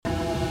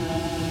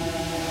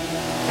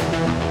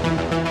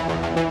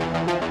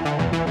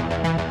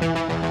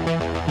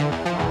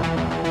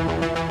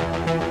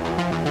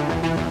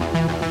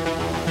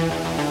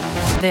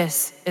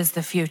is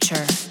the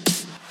future.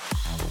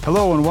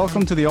 Hello and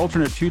welcome to the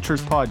Alternate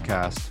Futures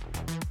podcast.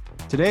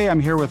 Today I'm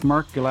here with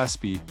Mark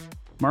Gillespie.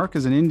 Mark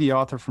is an indie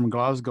author from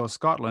Glasgow,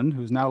 Scotland,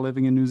 who's now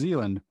living in New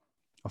Zealand.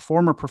 A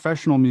former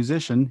professional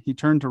musician, he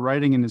turned to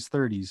writing in his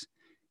 30s.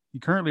 He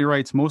currently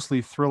writes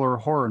mostly thriller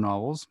horror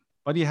novels,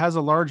 but he has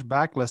a large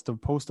backlist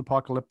of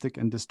post-apocalyptic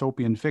and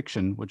dystopian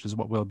fiction, which is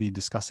what we'll be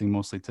discussing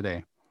mostly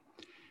today.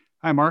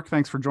 Hi, Mark.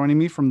 Thanks for joining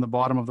me from the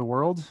bottom of the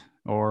world,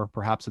 or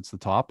perhaps it's the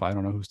top. I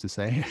don't know who's to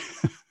say.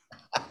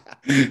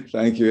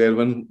 Thank you,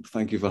 Edwin.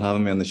 Thank you for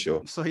having me on the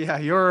show. So yeah,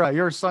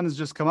 your sun has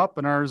just come up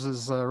and ours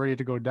is ready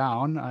to go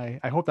down. I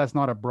hope that's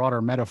not a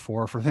broader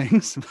metaphor for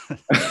things,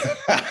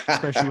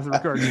 especially with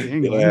regard to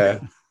England. Yeah.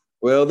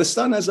 Well, the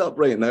sun is up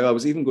right now. I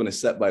was even going to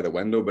sit by the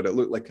window, but it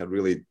looked like a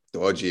really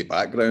dodgy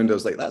background. I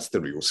was like, that's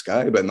the real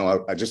sky. But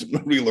no, I just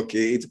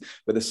relocated.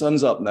 But the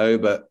sun's up now,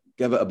 but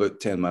give it about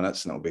 10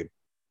 minutes and it'll be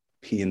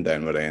peeing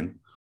down with rain.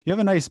 You have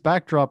a nice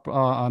backdrop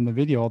on the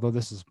video, although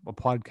this is a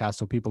podcast,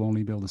 so people will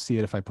only be able to see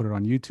it if I put it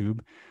on YouTube.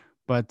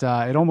 But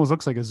it almost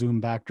looks like a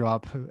Zoom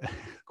backdrop.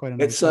 Quite a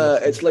nice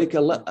it's like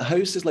a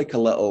house is like a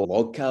little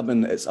log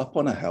cabin. It's up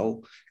on a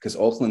hill because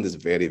Auckland is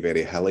very,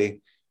 very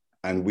hilly.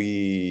 And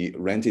we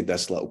rented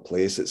this little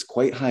place. It's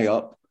quite high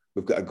up.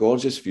 We've got a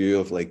gorgeous view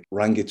of like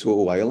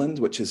Rangitoto Island,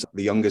 which is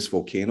the youngest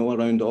volcano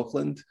around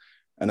Auckland.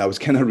 And I was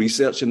kind of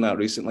researching that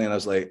recently, and I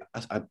was like,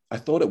 I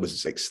thought it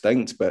was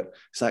extinct, but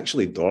it's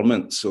actually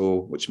dormant. So,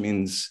 which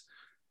means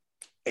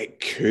it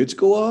could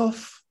go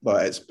off,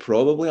 but it's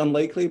probably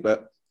unlikely.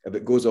 But if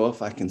it goes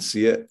off, I can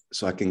see it,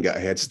 so I can get a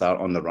head start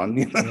on the run.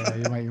 Yeah,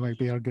 you might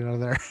be able to get out of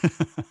there.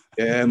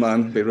 Yeah,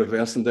 man, be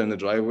reversing down the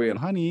driveway. And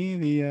honey,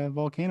 the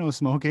volcano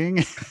smoking.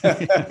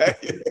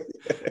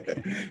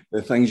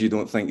 The things you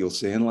don't think you'll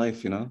see in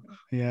life,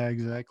 Yeah,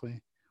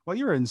 exactly. Well,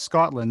 you were in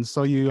Scotland,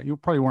 so you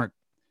probably weren't.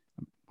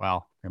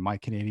 Well, in my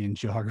Canadian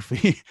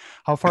geography,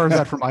 how far is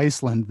that from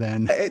Iceland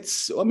then?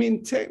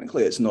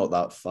 Technically it's not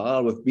that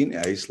far. We've been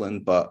to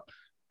Iceland, but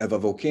if a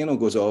volcano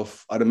goes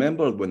off, I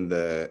remember when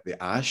the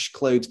ash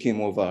clouds came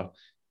over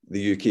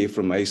the UK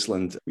from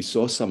Iceland, we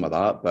saw some of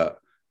that, but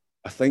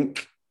I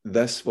think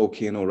this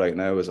volcano right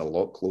now is a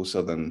lot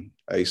closer than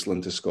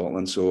Iceland to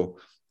Scotland. So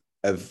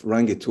if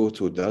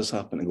Rangitoto does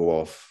happen to go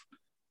off,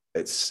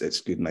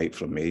 it's good night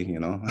from me,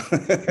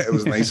 It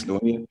was nice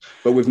knowing you.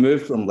 But we've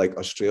moved from like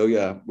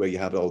Australia, where you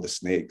have all the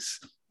snakes,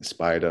 the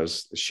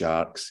spiders, the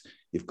sharks.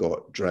 You've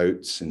got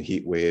droughts and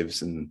heat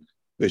waves and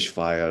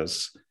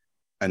bushfires.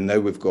 And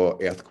now we've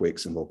got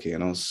earthquakes and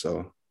volcanoes.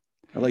 So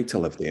I like to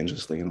live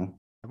dangerously,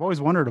 I've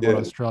always wondered about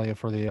Australia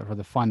for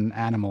the fun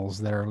animals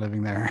that are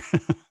living there.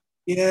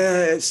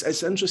 Yeah,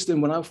 it's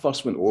interesting. When I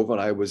first went over,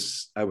 I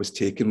was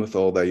taken with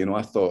all the,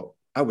 I thought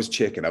I was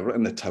checking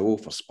everything, the towel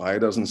for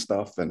spiders and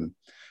stuff.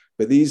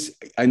 But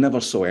I never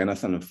saw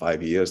anything in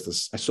 5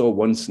 years. I saw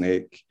one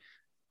snake,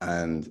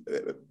 and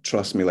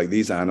trust me, like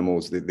these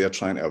animals, they're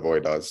trying to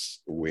avoid us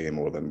way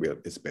more than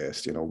it's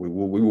best. We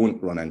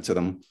won't run into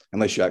them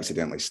unless you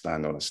accidentally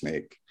stand on a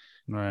snake,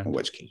 right? In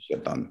which case you're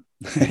done.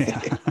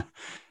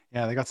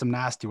 Yeah, they got some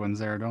nasty ones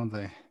there, don't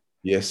they?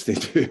 Yes, they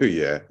do.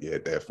 Yeah,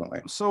 definitely.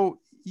 So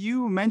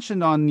you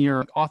mentioned on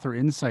your Author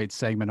Insights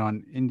segment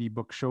on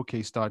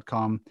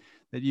indiebookshowcase.com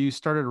that you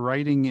started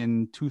writing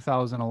in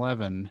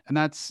 2011, and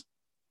that's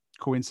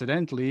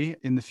coincidentally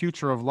in the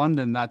future of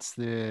London. That's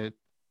the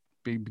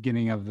big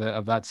beginning of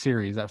that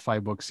series, that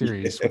 5-book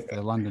series with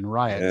the London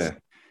riots.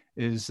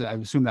 Yeah. I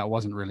assume that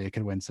wasn't really a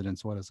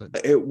coincidence. What is it?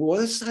 It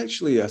was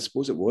actually, I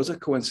suppose it was a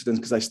coincidence,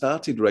 because I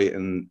started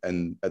writing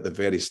at the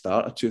very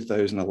start of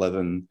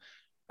 2011,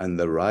 and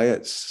the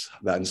riots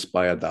that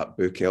inspired that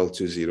book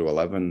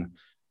L2011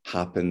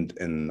 happened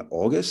in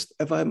August,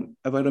 if I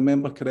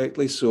remember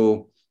correctly.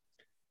 So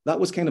that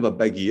was kind of a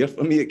big year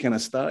for me. It kind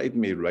of started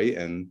me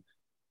writing,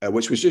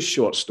 which was just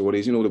short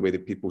stories. The way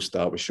that people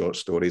start with short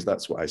stories.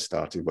 That's what I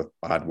started with,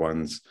 Bad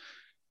Ones.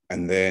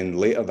 And then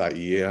later that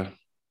year,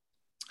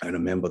 I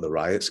remember the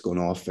riots going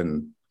off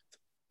and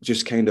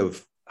just kind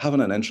of having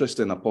an interest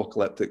in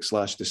apocalyptic /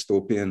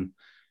 dystopian,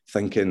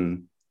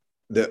 thinking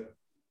that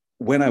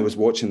when I was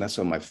watching this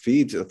on my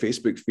feed, the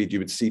Facebook feed, you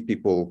would see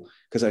people,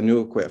 because I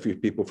knew quite a few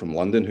people from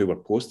London who were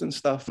posting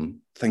stuff, and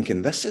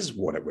thinking this is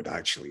what it would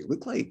actually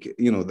look like.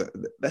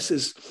 This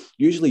is,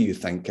 usually you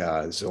think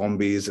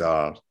zombies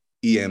or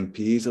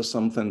EMPs or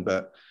something,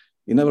 but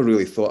you never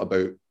really thought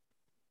about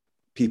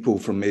people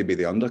from maybe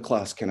the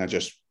underclass kind of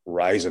just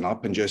rising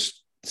up and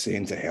just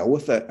saying to hell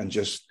with it and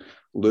just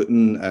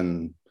looting.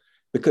 And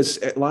because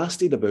it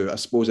lasted about, I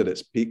suppose at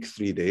its peak,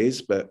 3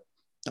 days, but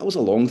that was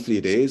a long 3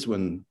 days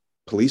when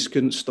police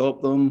couldn't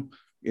stop them,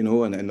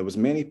 and there was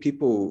many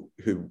people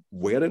who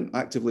weren't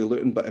actively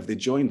looting, but if they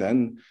joined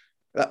in,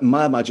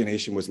 my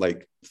imagination was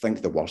like,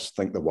 think the worst,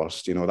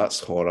 that's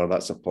horror,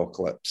 that's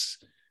apocalypse.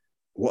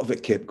 What if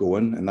it kept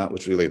going? And that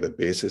was really the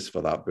basis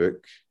for that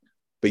book.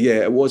 But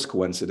yeah, it was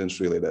coincidence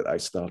really that I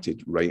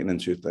started writing in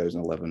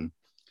 2011.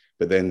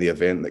 But then the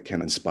event that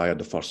kind of inspired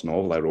the first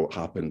novel I wrote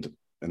happened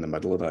in the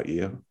middle of that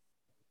year.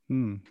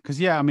 Because,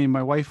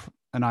 my wife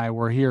and I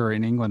were here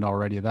in England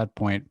already at that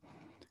point.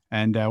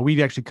 And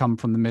we'd actually come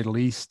from the Middle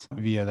East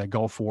via the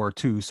Gulf War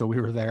too. So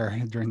we were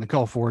there during the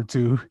Gulf War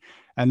too.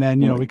 And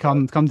then, Oh we my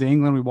come God. to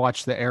England, we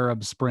watch the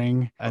Arab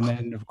Spring, and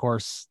then of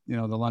course, the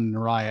London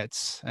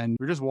riots. And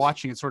we're just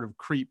watching it sort of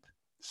creep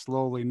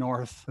slowly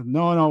north.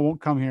 No, no, won't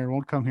come here,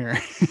 won't come here.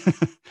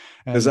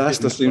 And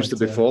Disaster didn't, seems but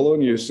to be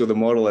following you. So the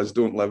moral is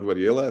don't live where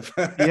you live.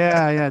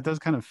 yeah, it does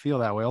kind of feel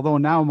that way. Although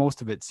now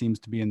most of it seems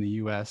to be in the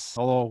US.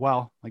 Although,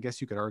 well, I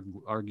guess you could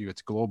argue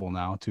it's global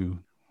now too.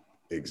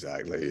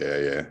 Exactly. Yeah,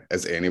 yeah.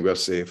 Is anywhere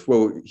safe?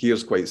 Well,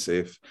 here's quite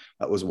safe.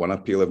 That was one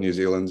appeal of New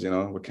Zealand's,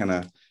 we're kind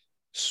of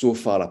so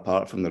far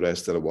apart from the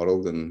rest of the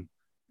world, and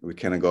we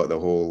kind of got the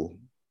whole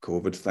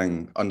COVID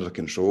thing under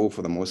control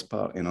for the most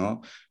part,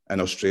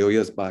 And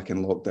Australia's back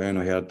in lockdown.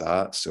 I heard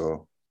that.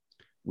 So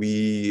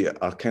we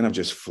are kind of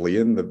just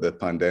fleeing the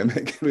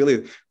pandemic.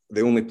 Really,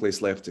 the only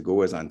place left to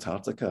go is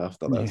Antarctica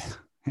after Yeah, this.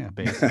 yeah,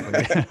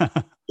 basically.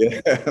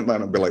 Yeah,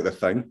 man, it'll be like the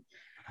thing.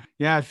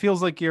 Yeah, it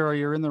feels like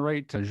you're in the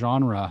right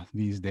genre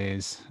these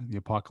days. The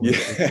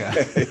apocalyptic.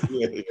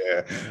 Yeah,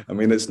 yeah. I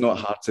mean, it's not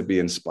hard to be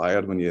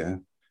inspired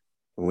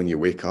when you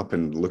wake up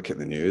and look at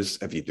the news.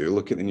 If you do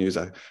look at the news,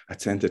 I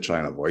tend to try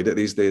and avoid it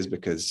these days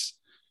because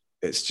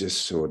it's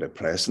just so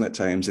depressing at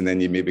times. And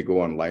then you maybe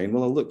go online.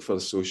 Well, I look for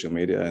social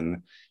media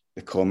and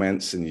the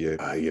comments, and you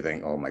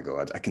think, oh my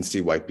God, I can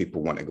see why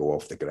people want to go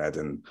off the grid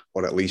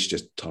or at least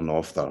just turn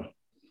off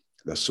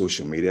their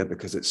social media,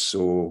 because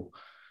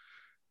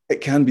it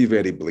can be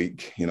very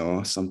bleak,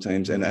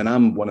 sometimes. And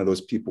I'm one of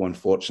those people,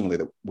 unfortunately,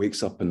 that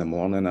wakes up in the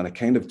morning,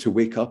 and to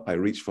wake up, I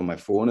reach for my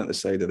phone at the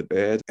side of the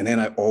bed, and then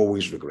I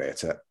always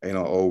regret it.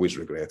 Always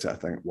regret it. I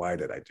think, why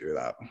did I do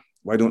that?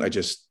 Why don't I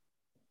just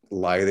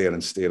lie there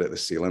and stare at the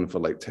ceiling for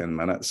like 10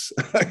 minutes,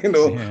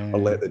 or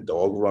let the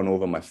dog run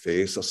over my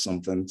face or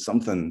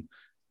something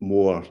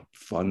more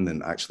fun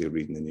than actually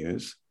reading the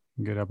news.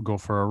 Get up, go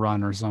for a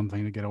run or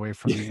something to get away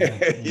from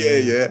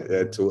Yeah,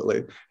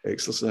 totally.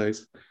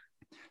 Exercise.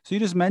 So you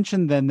just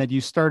mentioned then that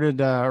you started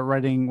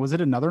writing. Was it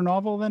another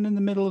novel then in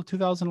the middle of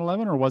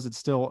 2011, or was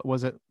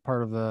it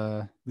part of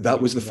the That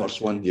was the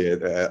first one.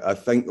 Yeah, I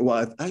think.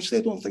 Well, actually,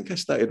 I don't think I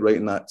started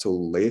writing that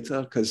till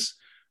later, because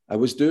I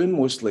was doing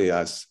mostly,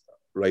 as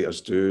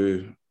writers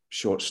do,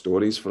 short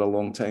stories for a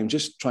long time,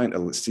 just trying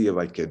to see if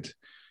I could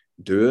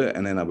do it,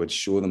 and then I would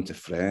show them to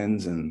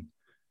friends. And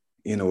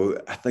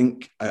I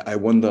think I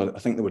wonder. I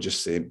think they were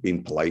just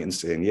being polite and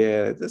saying,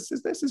 "Yeah, this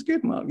is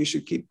good, Mark. You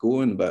should keep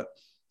going." But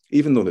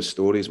even though the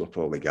stories were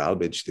probably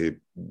garbage,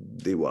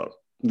 they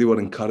were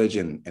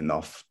encouraging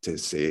enough to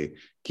say,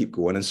 keep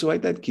going. And so I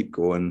did keep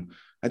going.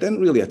 I didn't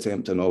really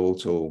attempt a novel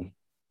till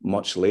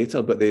much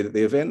later, but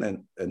the event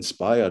that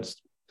inspired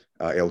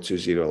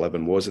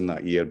L2011 was in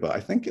that year. But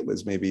I think it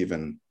was maybe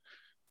even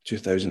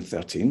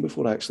 2013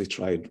 before I actually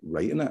tried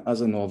writing it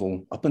as a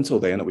novel. Up until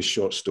then, it was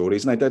short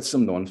stories. And I did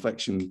some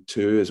nonfiction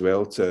too, as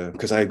well,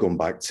 because I had gone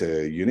back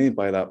to uni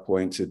by that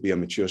point to be a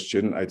mature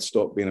student. I'd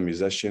stopped being a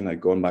musician.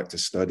 I'd gone back to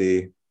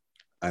study.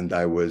 And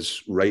I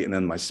was writing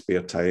in my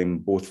spare time,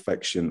 both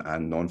fiction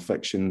and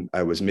nonfiction.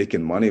 I was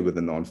making money with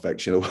the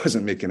nonfiction. I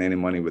wasn't making any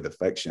money with the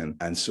fiction.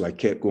 And so I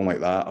kept going like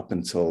that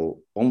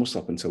almost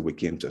up until we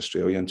came to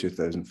Australia in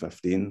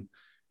 2015.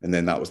 And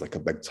then that was like a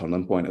big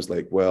turning point. It's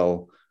like,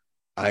 well,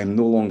 I'm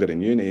no longer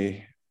in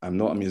uni. I'm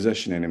not a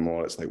musician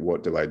anymore. It's like,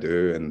 what do I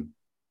do? And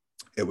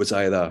it was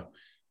either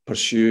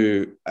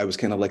I was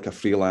kind of like a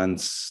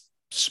freelance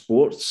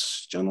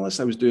sports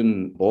journalist. I was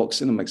doing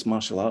boxing and mixed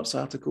martial arts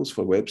articles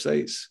for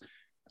websites.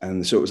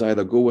 And so it was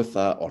either go with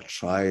that or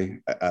try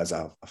as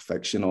a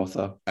fiction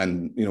author.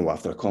 And,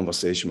 after a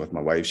conversation with my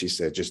wife, she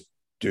said, just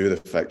do the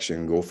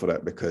fiction, go for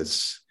it,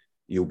 because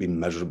you'll be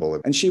miserable.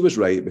 And she was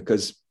right,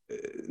 because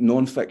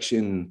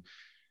nonfiction,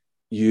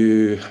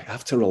 you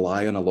have to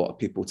rely on a lot of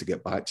people to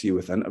get back to you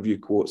with interview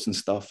quotes and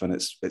stuff. And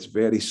it's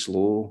very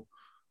slow.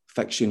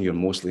 Fiction, you're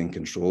mostly in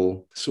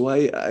control. So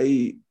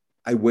I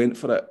went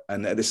for it.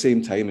 And at the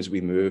same time as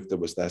we moved, there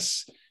was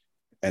this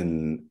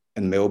in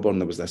Melbourne,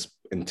 there was this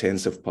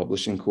intensive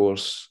publishing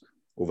course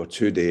over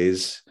 2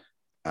 days.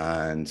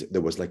 And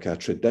there was like a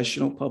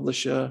traditional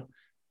publisher,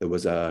 there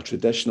was a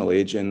traditional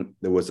agent,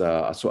 there was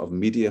a sort of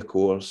media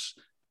course,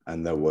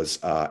 and there was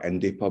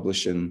indie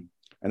publishing.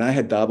 And I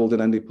had dabbled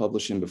in indie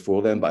publishing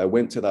before then, but I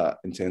went to that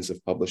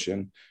intensive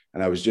publishing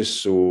and I was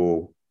just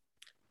so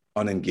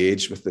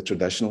unengaged with the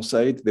traditional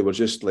side. They were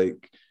just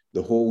like,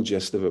 the whole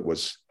gist of it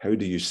was, how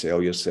do you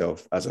sell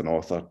yourself as an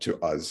author to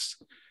us?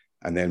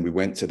 And then we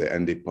went to the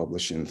indie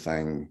publishing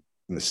thing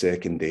on the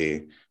second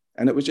day,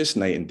 and it was just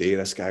night and day.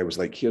 This guy was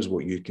like, here's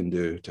what you can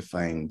do to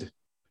find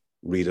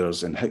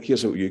readers, and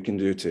here's what you can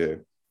do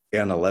to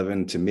earn a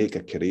living, to make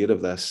a career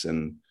of this.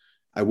 And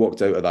I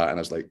walked out of that and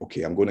I was like,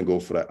 okay, I'm going to go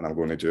for it, and I'm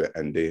going to do it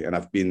indie. And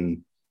I've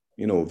been,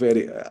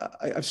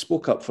 I've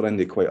spoke up for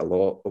indie quite a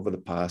lot over the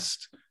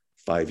past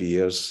 5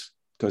 years,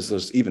 because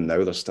there's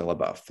still a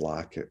bit of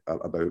flack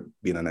about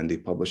being an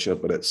indie publisher,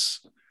 but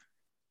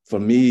for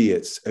me,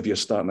 if you're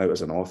starting out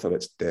as an author,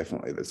 it's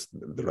definitely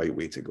the right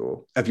way to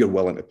go, if you're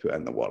willing to put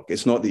in the work.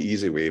 It's not the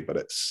easy way, but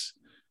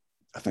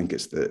I think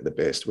it's the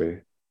best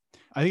way.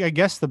 I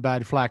guess the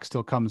bad flack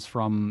still comes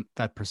from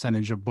that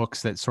percentage of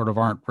books that sort of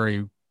aren't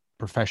very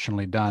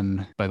professionally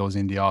done by those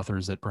indie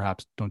authors that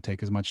perhaps don't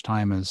take as much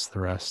time as the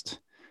rest.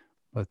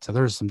 But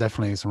there's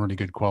definitely some really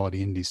good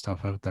quality indie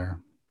stuff out there.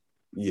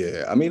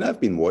 Yeah, I mean,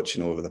 I've been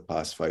watching over the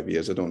past 5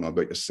 years. I don't know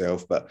about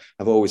yourself, but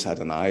I've always had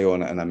an eye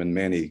on it, and I'm in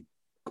many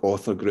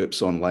author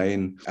groups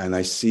online, and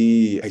I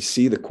see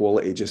the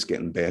quality just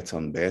getting better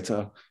and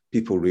better.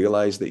 People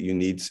realize that you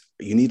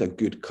need a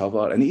good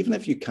cover, and even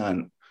if you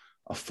can't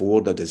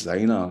afford a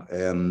designer,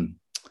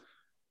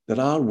 there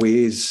are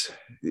ways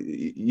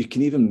you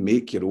can even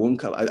make your own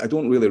cover. I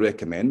don't really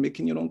recommend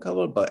making your own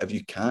cover, but if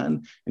you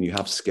can and you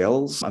have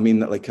skills, I mean,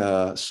 like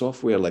a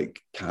software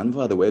like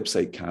Canva, the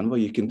website Canva,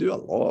 you can do a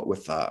lot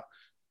with that.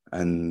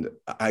 And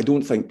I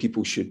don't think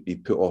people should be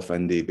put off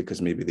indie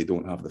because maybe they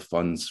don't have the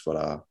funds for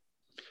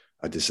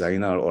a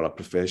designer or a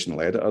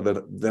professional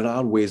editor. There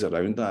are ways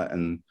around that,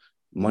 and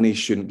money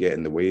shouldn't get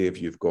in the way.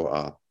 If you've got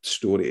a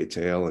story to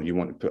tell and you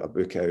want to put a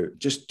book out,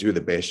 just do the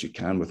best you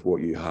can with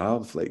what you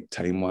have, like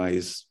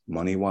time-wise,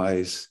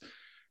 money-wise.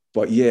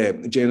 But yeah,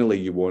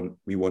 generally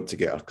we want to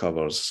get our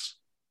covers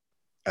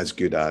as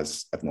good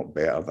as, if not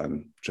better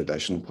than,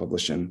 traditional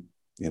publishing.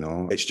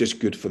 It's just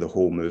good for the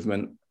whole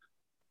movement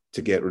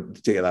to get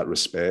that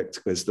respect,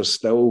 because there's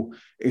still,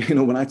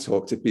 when I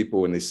talk to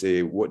people and they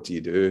say, what do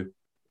you do?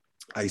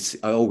 I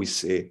always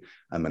say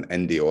I'm an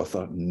indie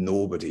author.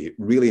 Nobody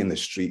really in the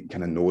street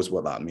kind of knows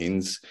what that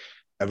means.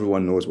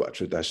 Everyone knows what a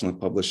traditionally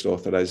published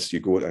author is. You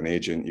go to an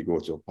agent, you go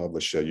to a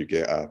publisher, you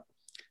get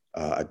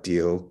a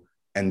deal.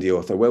 Indie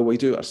author, well, we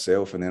do it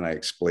ourselves, and then I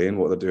explain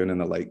what they're doing, and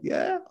they're like,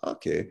 yeah,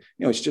 okay.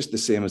 It's just the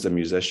same as a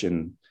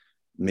musician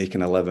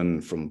making a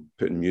living from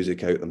putting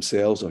music out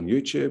themselves on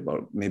YouTube,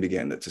 or maybe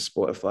getting it to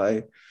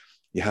Spotify.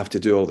 You have to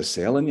do all the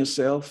selling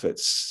yourself.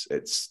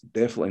 It's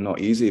definitely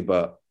not easy,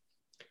 but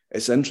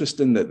it's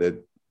interesting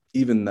that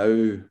even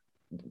now,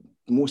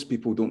 most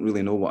people don't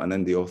really know what an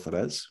indie author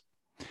is.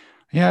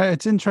 Yeah,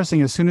 it's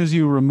interesting. As soon as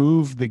you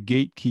remove the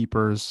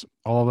gatekeepers,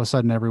 all of a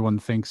sudden everyone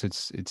thinks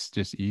it's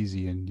just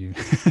easy, and you,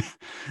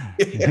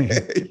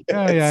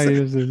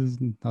 there's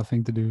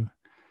nothing to do.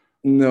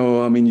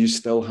 No, I mean, you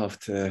still have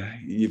to,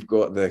 you've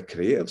got the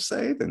creative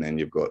side and then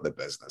you've got the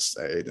business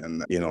side.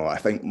 And, I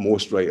think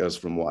most writers,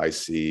 from what I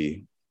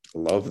see,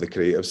 love the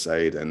creative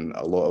side. And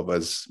a lot of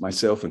us,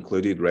 myself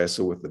included,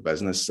 wrestle with the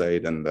business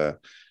side and the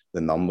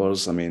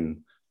numbers. I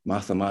mean,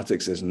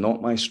 mathematics is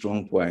not my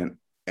strong point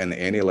in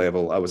any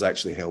level. I was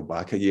actually held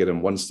back a year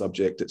in one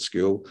subject at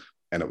school,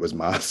 and it was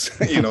maths,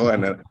 and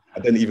I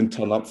didn't even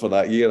turn up for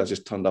that year. I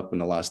just turned up on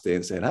the last day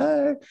and said,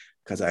 hi,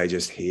 because I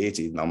just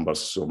hated numbers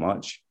so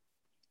much.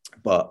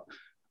 But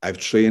I've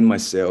trained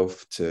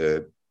myself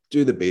to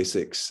do the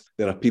basics.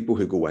 There are people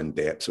who go in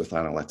depth with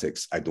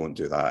analytics. I don't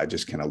do that. I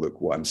just kind of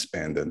look what I'm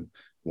spending,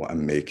 what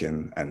I'm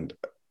making. And,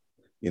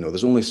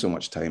 there's only so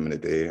much time in a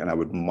day, and I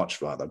would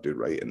much rather do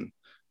writing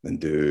than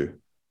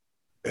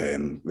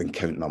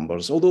count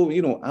numbers.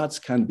 Although, ads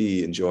can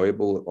be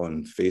enjoyable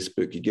on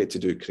Facebook. You get to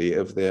do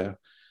creative there.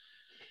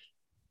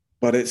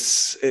 But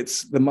it's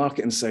the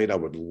marketing side. I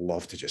would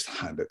love to just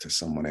hand it to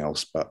someone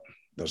else, but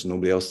there's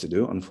nobody else to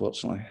do it,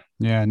 unfortunately.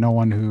 Yeah, no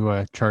one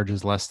who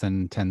charges less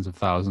than tens of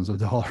thousands of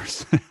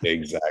dollars.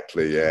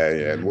 Exactly.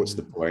 Yeah. And what's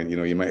the point?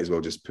 You might as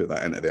well just put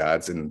that into the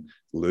ads and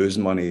lose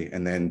money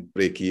and then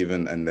break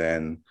even and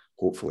then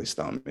hopefully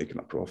start making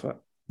a profit.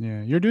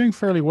 Yeah, you're doing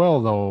fairly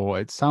well, though,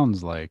 it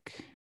sounds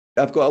like.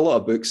 I've got a lot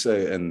of books out,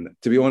 and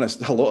to be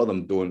honest, a lot of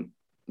them don't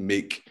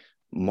make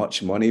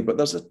much money, but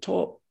there's a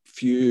top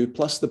few,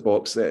 plus the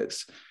box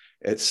sets.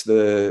 It's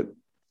I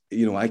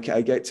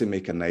get to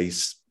make a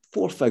nice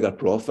 4-figure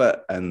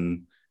profit,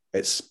 and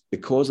it's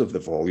because of the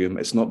volume.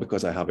 It's not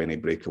because I have any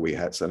breakaway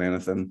hits or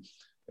anything.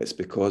 It's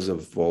because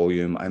of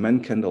volume. I'm in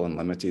Kindle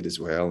Unlimited as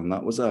well, and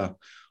that was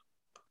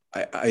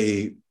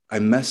I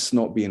miss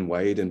not being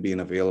wide and being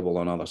available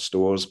on other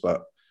stores,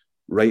 but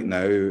right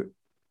now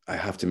I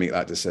have to make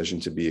that decision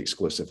to be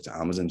exclusive to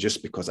Amazon,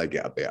 just because I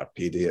get a better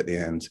payday at the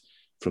end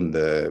from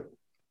the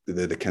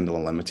Kindle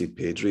Unlimited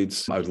page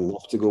reads. I would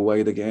love to go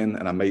wide again,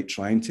 and I might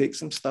try and take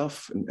some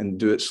stuff and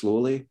do it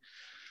slowly.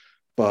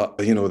 But,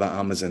 that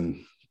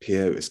Amazon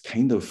payout is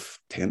kind of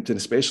tempting,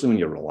 especially when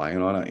you're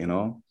relying on it,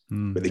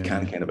 but they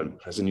can kind of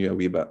imprison you a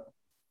wee bit.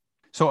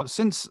 So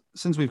since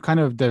we've kind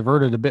of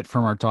diverted a bit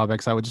from our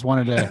topics, I would just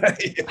wanted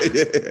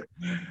to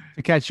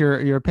catch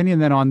your opinion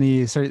then on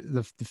the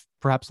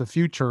perhaps the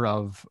future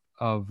of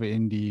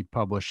indie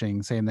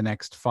publishing, say in the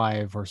next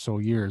 5 or so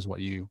years, what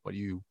you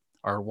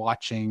are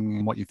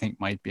watching, what you think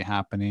might be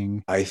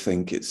happening. I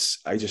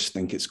just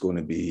think it's going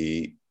to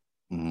be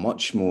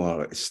much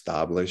more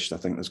established. I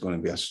think there's going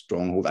to be a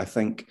stronghold. I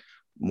think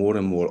more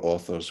and more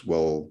authors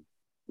will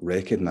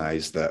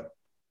recognize that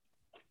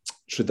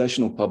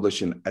traditional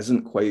publishing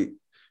isn't quite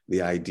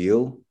the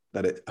ideal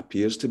that it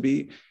appears to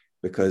be,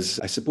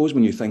 because I suppose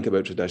when you think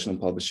about traditional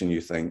publishing,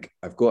 you think,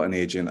 I've got an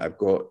agent, I've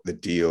got the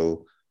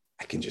deal,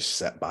 I can just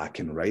sit back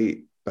and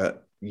write.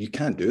 But you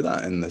can't do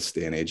that in this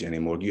day and age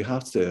anymore.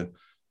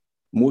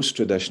 Most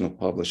traditional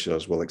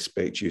publishers will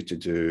expect you to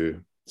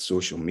do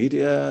social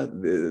media.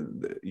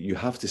 You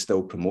have to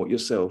still promote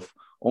yourself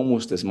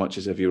almost as much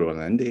as if you were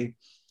an indie.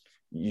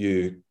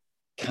 You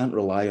can't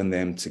rely on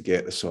them to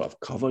get the sort of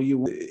cover you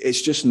want.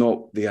 It's just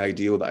not the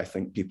ideal that I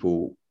think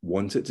people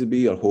want it to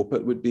be or hope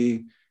it would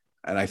be.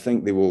 And I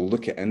think they will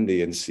look at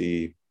indie and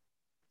see,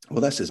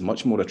 well, this is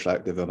much more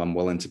attractive if I'm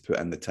willing to put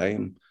in the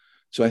time.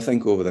 So I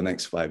think over the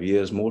next 5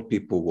 years, more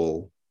people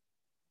will,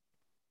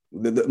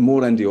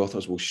 more indie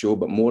authors will show,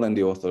 but more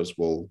indie authors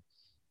will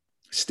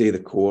stay the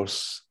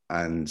course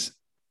and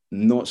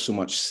not so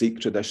much seek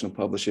traditional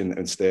publishing.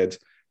 Instead,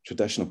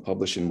 traditional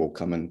publishing will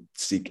come and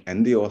seek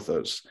indie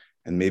authors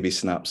and maybe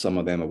snap some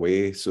of them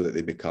away so that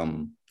they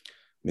become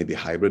maybe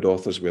hybrid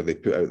authors where they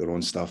put out their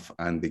own stuff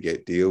and they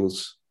get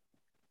deals.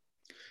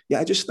 Yeah,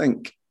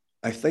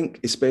 I think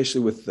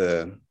especially with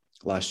the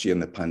last year in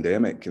the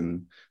pandemic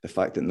and the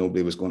fact that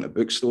nobody was going to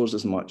bookstores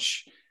as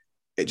much,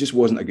 it just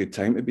wasn't a good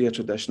time to be a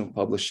traditional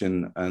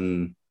publishing.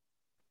 And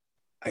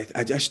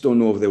I just don't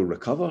know if they'll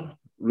recover,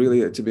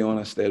 really, to be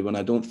honest, Edwin.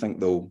 I don't think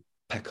they'll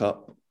pick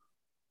up.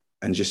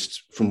 And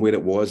just from where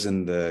it was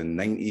in the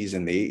 90s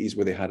and the 80s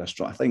where they had a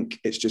strong, I think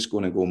it's just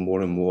going to go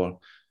more and more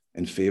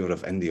in favor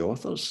of indie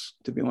authors,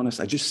 to be honest.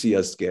 I just see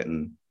us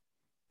getting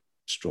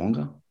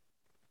stronger.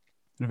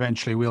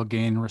 Eventually we'll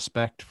gain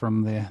respect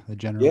from the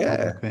general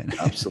public.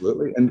 Yeah,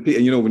 absolutely. And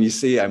you know, when you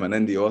say I'm an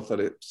indie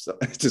author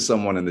to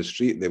someone in the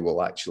street, they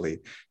will actually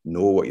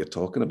know what you're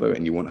talking about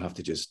and you won't have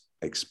to just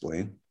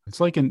explain. It's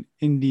like an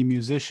indie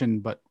musician,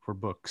 but for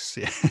books.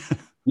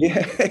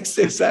 Yeah, it's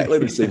exactly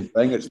the same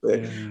thing. It's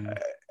the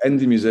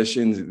indie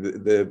musicians,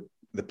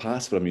 the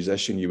path for a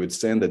musician, you would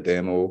send a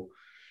demo,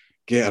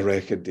 get a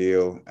record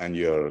deal, and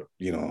you're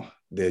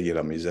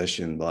a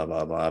musician, blah,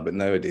 blah, blah. But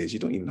nowadays, you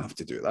don't even have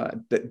to do that.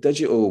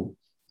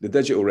 The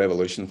digital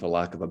revolution, for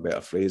lack of a better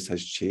phrase,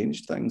 has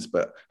changed things,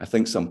 but I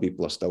think some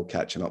people are still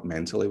catching up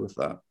mentally with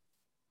that.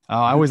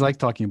 I always like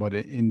talking about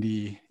it,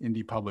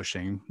 indie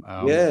publishing.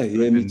 Yeah,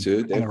 me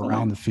too. Definitely.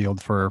 Around the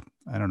field for,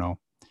 I don't know,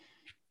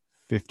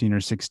 15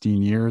 or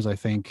 16 years, I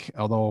think,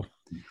 although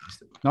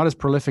not as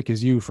prolific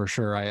as you for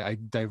sure. I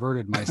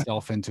diverted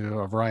myself into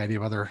a variety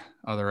of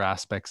other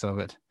aspects of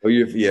it. Oh,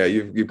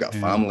 you've got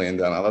family and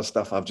other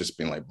stuff. I've just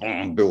been like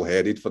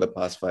bullheaded for the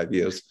past 5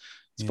 years.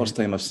 It's the first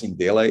time I've seen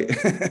daylight.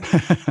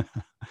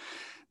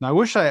 Now, I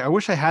wish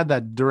I had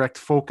that direct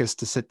focus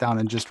to sit down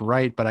and just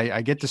write, but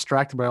I get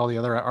distracted by all the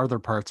other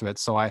parts of it.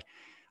 So I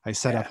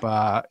set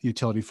up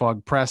Utility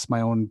Fog Press,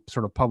 my own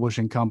sort of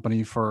publishing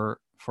company for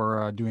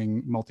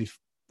doing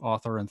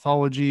multi-author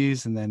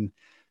anthologies, and then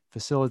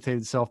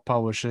facilitated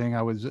self-publishing.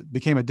 I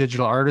became a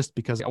digital artist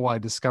because I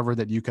discovered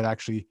that you could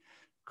actually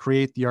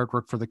create the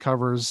artwork for the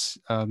covers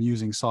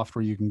using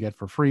software you can get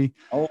for free.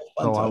 Oh,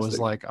 fantastic. So I was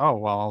like, oh,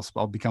 well,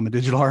 I'll become a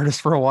digital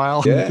artist for a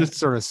while. Yeah. And just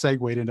sort of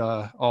segued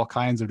into all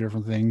kinds of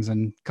different things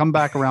and come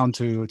back around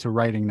to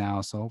writing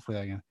now. So hopefully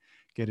I can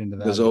get into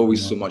that. There's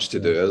always so much to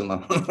do, isn't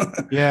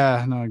there?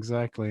 Yeah, no,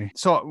 exactly.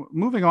 So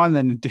moving on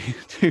then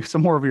to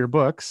some more of your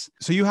books.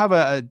 So you have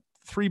a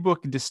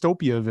 3-book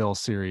Dystopiaville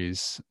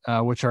series,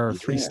 which are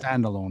 3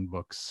 standalone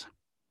books.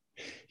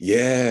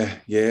 Yeah.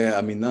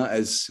 I mean, that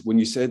is, when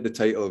you said the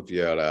title of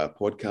your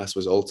podcast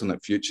was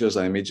Alternate Futures,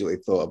 I immediately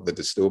thought of the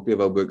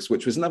Dystopiaville books,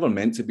 which was never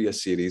meant to be a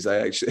series. I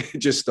actually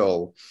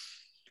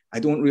I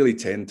don't really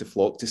tend to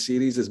flock to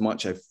series as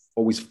much. I've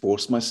always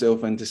forced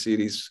myself into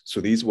series.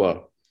 So these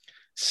were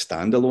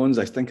standalones.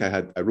 I think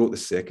I wrote the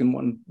second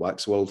one,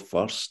 Waxworld,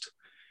 first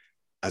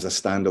as a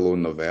standalone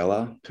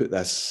novella, put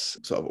this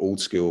sort of old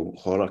school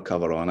horror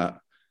cover on it.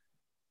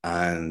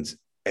 And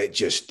it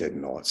just did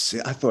not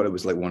sit. I thought it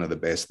was like one of the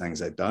best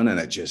things I'd done, and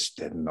it just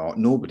did not.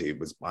 Nobody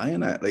was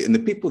buying it. And the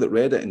people that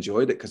read it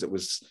enjoyed it because it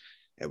was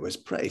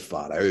pretty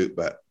far out,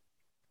 but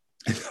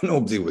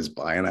nobody was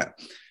buying it.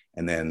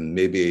 And then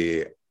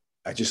maybe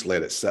I just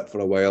let it sit for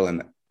a while,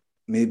 and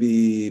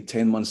maybe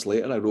 10 months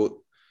later, I wrote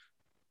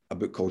a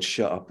book called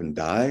Shut Up and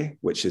Die,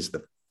 which is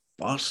the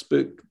first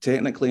book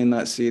technically in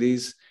that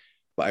series.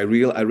 But I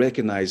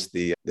recognized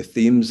the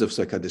themes of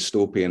like a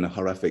dystopian,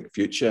 horrific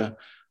future.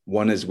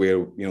 One is where,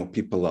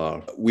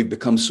 we've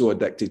become so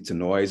addicted to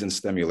noise and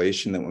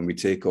stimulation that when we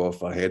take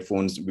off our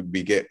headphones,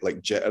 we get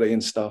like jittery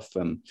and stuff.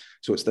 And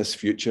so it's this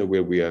future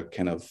where we are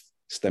kind of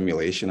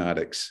stimulation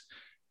addicts.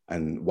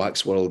 And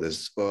Waxworld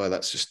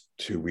that's just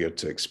too weird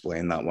to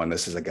explain that one.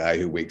 This is a guy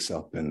who wakes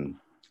up and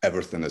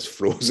everything is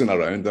frozen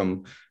around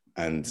him.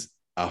 And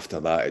after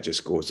that, it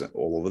just goes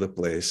all over the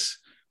place.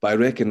 But I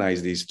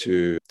recognize these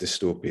 2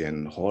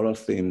 dystopian horror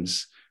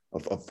themes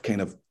of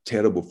kind of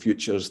terrible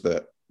futures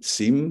that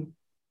seem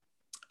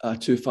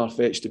too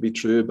far-fetched to be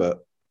true,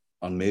 but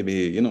or maybe,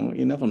 you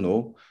never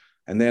know.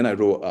 And then I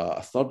wrote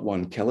a third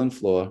one, Killing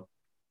Floor,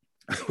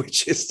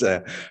 which is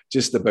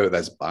just about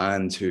this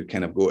band who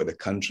kind of go to the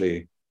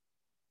country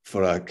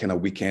for a kind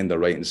of weekend of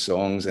writing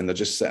songs, and they're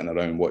just sitting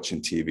around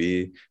watching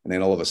TV. And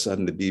then all of a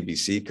sudden the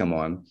BBC come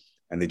on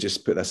and they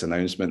just put this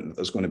announcement that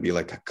there's going to be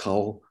like a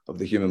cull of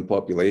the human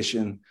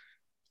population.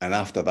 And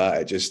after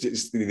that,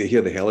 they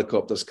hear the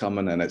helicopters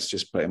coming, and it's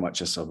just pretty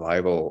much a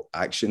survival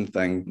action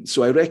thing.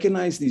 So I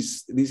recognize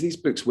these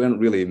books weren't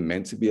really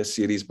meant to be a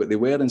series, but they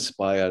were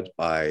inspired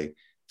by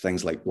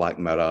things like Black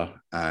Mirror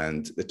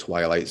and The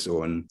Twilight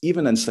Zone,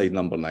 even Inside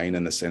Number 9,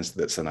 in the sense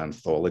that it's an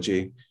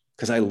anthology.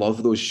 Because I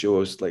love those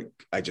shows. Like,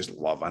 I just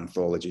love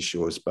anthology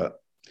shows, but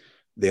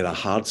they're a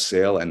hard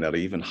sell, and they're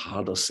even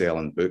harder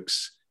selling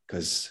books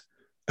because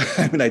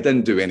I mean, I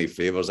didn't do any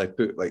favors. I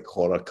put like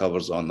horror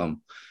covers on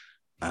them,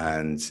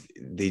 and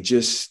they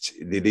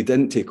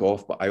didn't take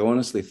off. But I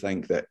honestly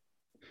think that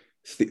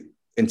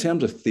in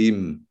terms of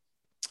theme,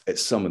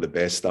 it's some of the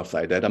best stuff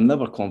that I did. I'm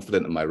never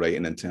confident in my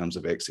writing in terms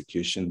of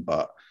execution,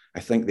 but I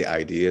think the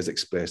ideas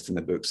expressed in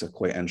the books are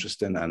quite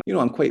interesting, and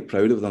I'm quite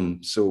proud of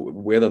them. So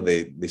whether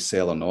they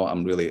sell or not,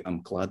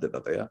 I'm glad that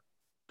they're there.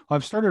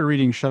 I've started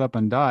reading Shut Up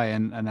and Die,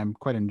 and I'm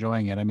quite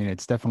enjoying it. I mean,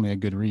 it's definitely a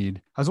good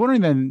read. I was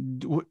wondering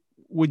then,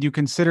 would you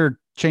consider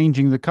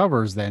changing the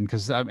covers then?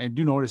 Because I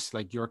do notice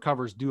like your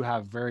covers do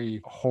have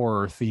very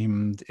horror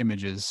themed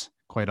images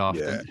quite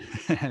often.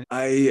 Yeah.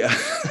 I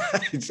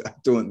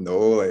don't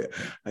know. Like,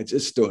 I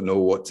just don't know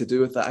what to do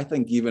with that. I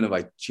think even if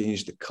I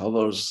change the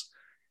covers,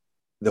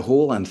 I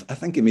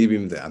think it may be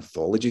the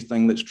anthology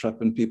thing that's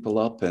tripping people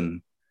up,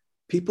 and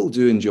people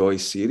do enjoy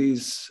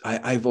series.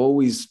 I've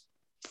always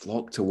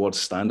flocked towards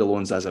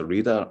standalones as a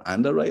reader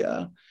and a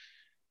writer,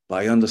 but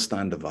I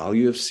understand the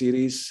value of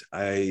series.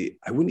 I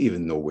wouldn't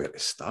even know where to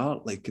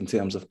start, like in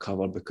terms of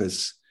cover,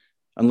 because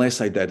unless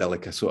I did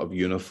a sort of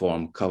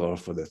uniform cover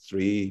for the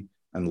three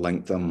and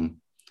linked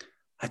them,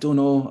 I don't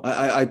know.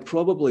 I'd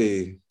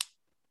probably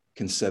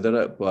consider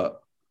it,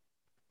 but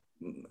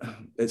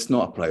it's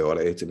not a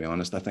priority, to be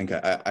honest. I think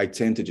I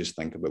tend to just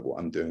think about what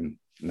I'm doing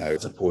now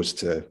as opposed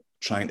to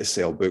trying to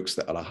sell books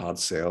that are a hard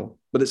sell.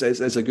 But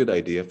it's a good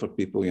idea for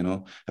people,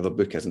 if a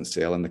book isn't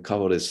selling, the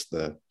cover is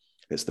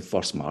it's the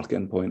first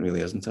marketing point,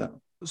 really, isn't it?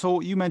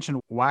 So you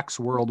mentioned Wax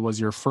World was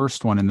your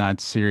first one in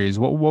that series.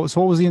 What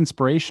was the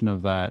inspiration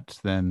of that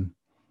then?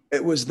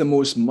 It was the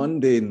most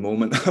mundane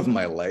moment of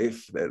my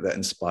life that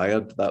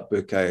inspired that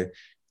book. I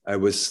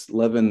was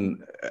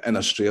living in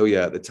Australia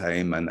at the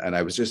time, and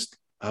I was just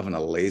having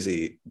a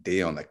lazy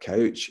day on the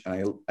couch.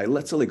 And I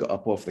literally got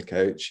up off the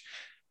couch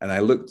and I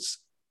looked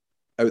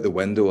out the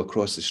window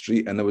across the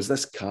street, and there was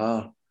this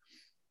car,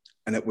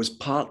 and it was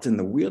parked in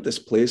the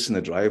weirdest place in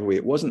the driveway.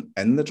 It wasn't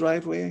in the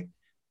driveway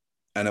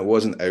and it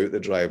wasn't out the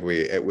driveway.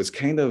 It was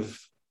kind of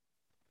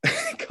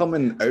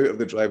coming out of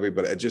the driveway,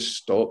 but it just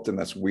stopped in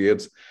this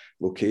weird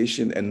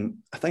location. And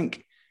I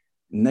think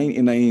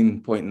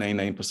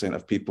 99.99%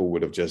 of people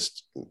would have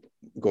just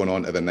gone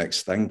on to the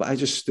next thing. But I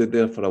just stood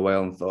there for a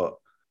while and thought,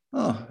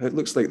 oh, it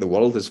looks like the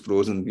world is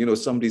frozen.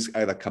 Somebody's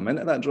either come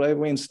into that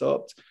driveway and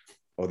stopped,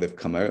 or they've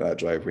come out that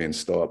driveway and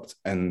stopped.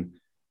 And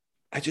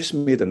I just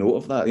made a note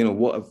of that.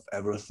 What if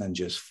everything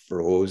just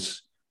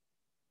froze?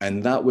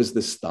 And that was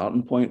the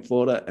starting point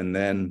for it. And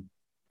then,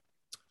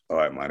 all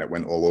right, man, it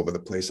went all over the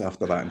place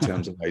after that in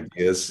terms of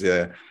ideas.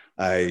 Yeah,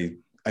 I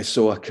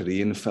saw a South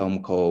Korean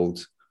film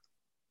called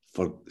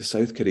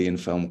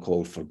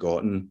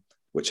Forgotten,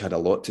 which had a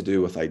lot to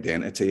do with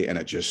identity. And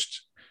it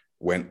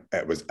went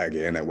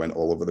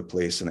all over the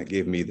place. And it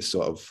gave me the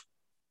sort of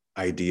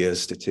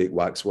ideas to take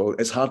Wax World.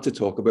 It's hard to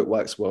talk about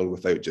Wax World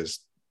without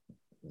just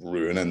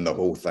ruining the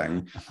whole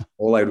thing.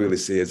 All I really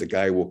say is a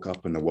guy woke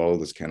up and the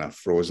world is kind of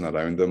frozen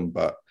around him.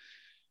 But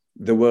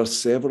there were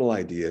several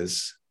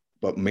ideas,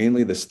 but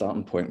mainly the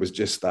starting point was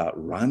just that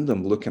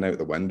random looking out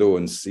the window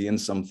and seeing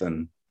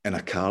something in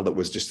a car that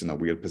was just in a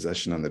weird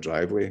position on the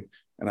driveway.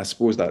 And I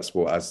suppose that's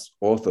what, as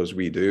authors,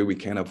 we do. We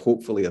kind of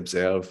hopefully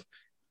observe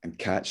and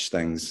catch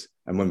things.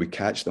 And when we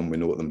catch them, we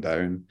note them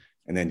down.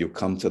 And then you'll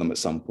come to them at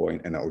some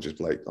point and it'll just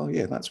be like, oh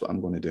yeah, that's what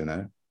I'm going to do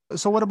now.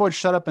 So what about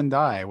Shut Up and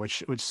Die,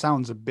 which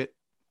sounds a bit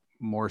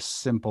more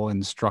simple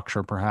in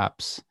structure,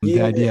 perhaps? Yeah.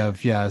 The idea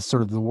of,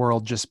 sort of the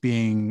world just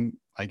being,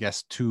 I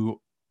guess,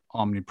 too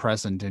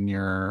omnipresent in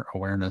your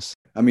awareness.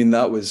 I mean,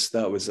 that was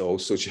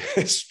also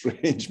just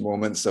strange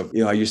moments of,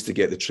 I used to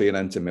get the train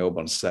into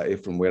Melbourne City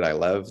from where I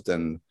lived,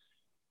 and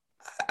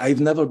I've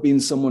never been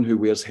someone who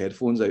wears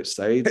headphones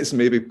outside. It's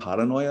maybe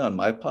paranoia on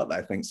my part that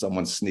I think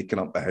someone's sneaking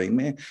up behind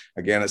me.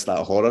 Again, it's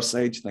that horror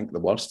side. You think the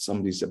worst,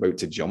 somebody's about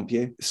to jump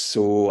you.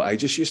 So I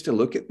just used to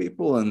look at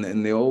people,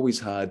 and they always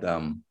had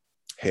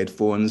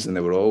headphones, and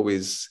they were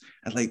always,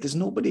 and like, there's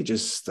nobody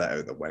just sit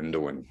out the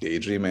window and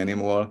daydream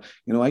anymore.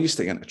 I used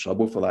to get into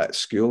trouble for that at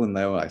school, and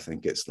now I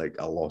think it's like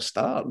a lost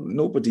art.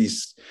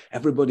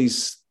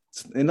 Everybody's,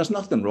 and there's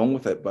nothing wrong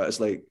with it, but it's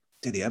like,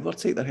 did they ever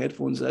take their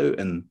headphones out?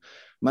 And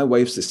my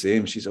wife's the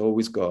same. She's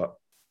always got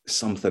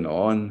something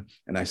on,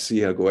 and I see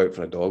her go out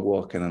for a dog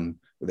walk and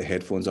with the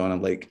headphones on.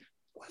 I'm like,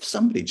 what if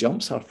somebody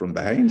jumps her from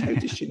behind? How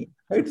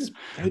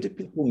do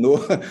people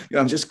know?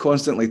 I'm just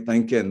constantly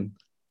thinking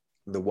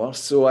the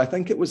worst. So I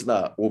think it was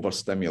that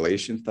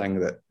overstimulation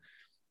thing that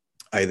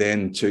I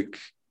then took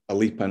a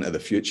leap into the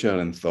future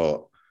and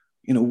thought,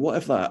 what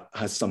if that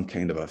has some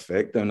kind of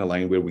effect down the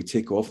line where we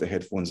take off the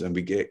headphones and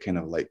we get kind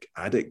of like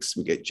addicts,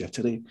 we get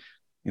jittery,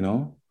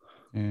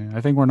 Yeah,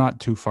 I think we're not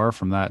too far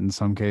from that in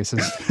some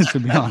cases, to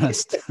be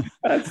honest.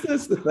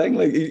 That's the thing.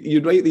 Like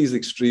you write these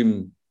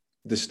extreme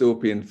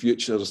dystopian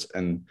futures,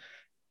 and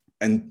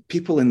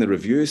people in the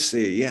reviews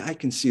say, "Yeah, I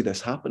can see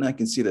this happen. I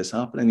can see this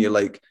happen." And you're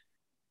like,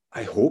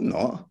 "I hope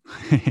not."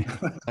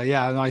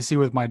 Yeah, I see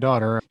with my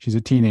daughter. She's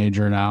a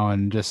teenager now,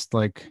 and just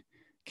like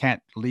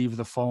can't leave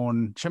the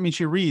phone. I mean,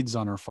 she reads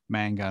on her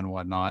manga and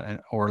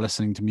whatnot, or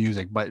listening to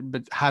music, but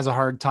has a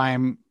hard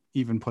time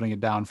even putting it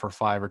down for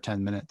 5 or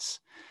 10 minutes.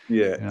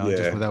 Yeah,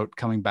 Just yeah. without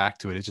coming back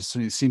to it. It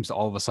seems to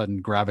all of a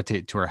sudden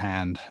gravitate to her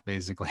hand,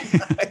 basically.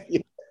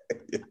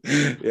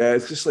 Yeah,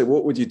 it's just like,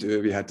 what would you do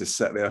if you had to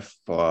sit there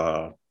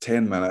for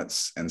 10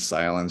 minutes in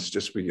silence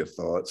just with your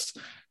thoughts?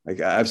 Like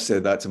I've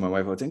said that to my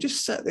wife all the time,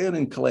 just sit there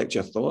and collect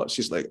your thoughts.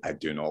 She's like, I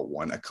do not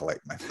want to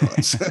collect my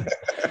thoughts.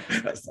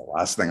 That's the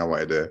last thing I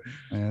want to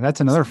do. That's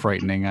another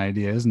frightening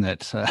idea, isn't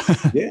it?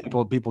 Yeah.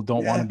 People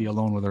don't want to be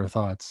alone with their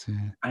thoughts.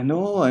 Yeah. I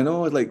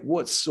know. Like,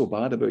 what's so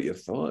bad about your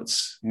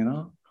thoughts?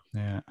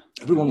 Yeah.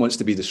 Everyone wants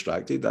to be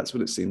distracted. That's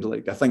what it seems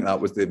like. I think that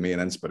was the main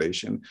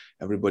inspiration.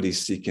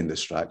 Everybody's seeking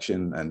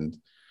distraction, and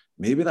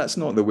maybe that's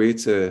not the way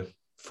to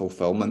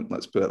fulfillment.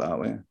 Let's put it that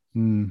way.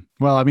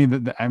 Well, I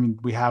mean,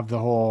 we have the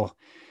whole,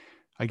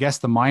 I guess,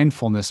 the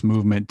mindfulness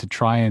movement to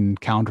try and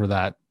counter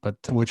that, but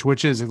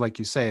which is, like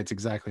you say, it's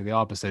exactly the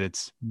opposite.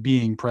 It's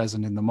being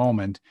present in the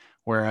moment,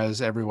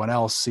 whereas everyone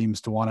else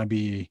seems to want to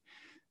be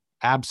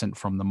absent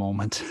from the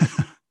moment.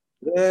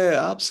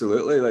 Yeah,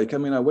 absolutely. Like, I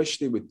mean, I wish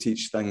they would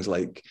teach things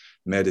like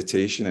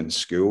meditation in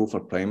school for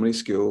primary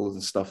schools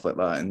and stuff like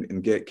that,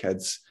 and get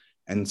kids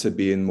into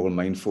being more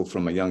mindful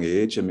from a young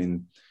age. I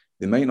mean,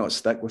 they might not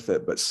stick with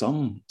it, but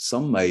some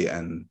might,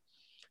 and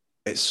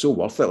it's so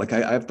worth it. Like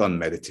I've done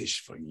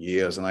meditation for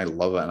years and I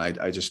love it, and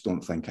I just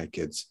don't think I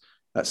could.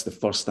 That's the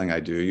first thing I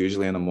do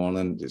usually in the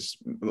morning, is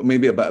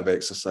maybe a bit of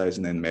exercise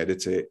and then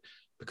meditate,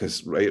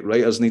 because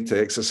writers need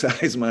to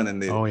exercise, man,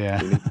 and Oh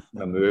yeah. they need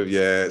to move.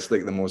 Yeah, it's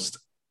like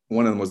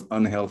one of the most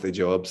unhealthy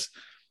jobs.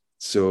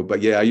 So,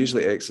 but yeah, I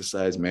usually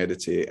exercise,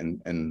 meditate,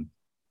 and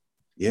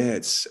yeah,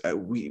 it's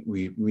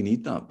we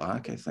need that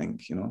back, I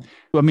think.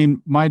 I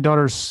mean, my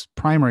daughter's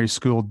primary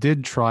school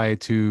did try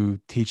to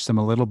teach them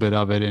a little bit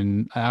of it,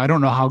 and I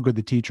don't know how good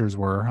the teachers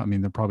were. I mean,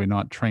 they're probably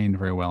not trained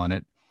very well in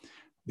it.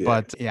 Yeah.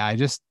 But yeah,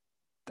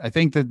 I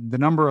think that the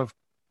number of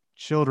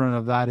children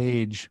of that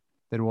age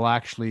that will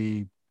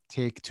actually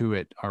take to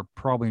it are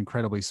probably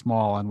incredibly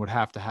small, and would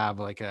have to have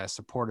like a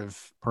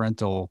supportive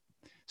parental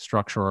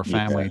structure or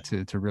family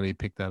to really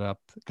pick that up,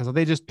 because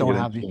they just don't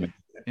have the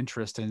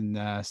interest in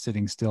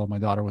sitting still. My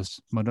daughter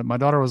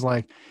was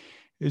like,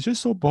 it's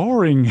just so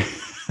boring.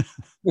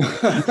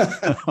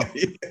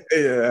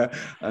 Yeah,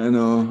 I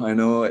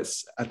know.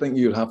 I think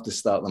you have to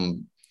start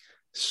them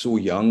so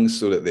young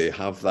so that they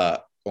have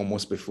that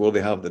almost before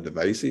they have the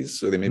devices,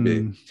 so they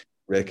maybe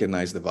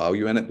recognize the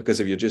value in it. Because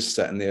if you're just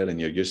sitting there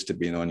and you're used to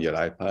being on your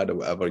iPad or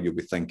whatever, you'll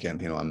be thinking,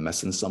 I'm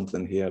missing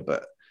something here.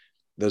 But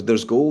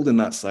there's gold in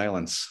that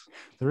silence.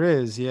 There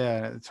is,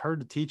 yeah. It's hard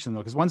to teach them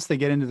though, because once they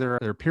get into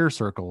their peer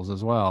circles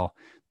as well,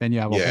 then you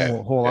have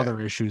a whole other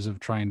issues of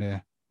trying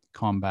to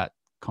combat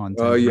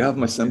content. Oh, you have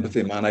my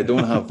sympathy, man. I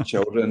don't have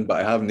children,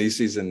 but I have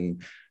nieces,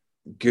 and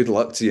good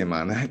luck to you,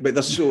 man. But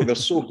they're so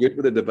good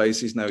with the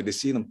devices now. They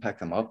see them pick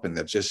them up, and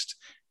they're just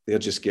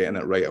getting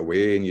it right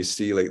away. And you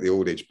see like the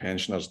old age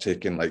pensioners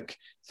taking like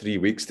 3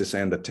 weeks to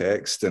send a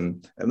text,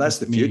 and that's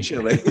the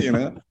future, like,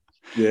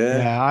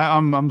 Yeah,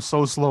 I'm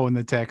so slow in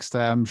the text.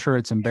 I'm sure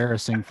it's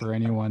embarrassing for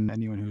anyone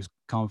who's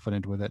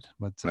confident with it.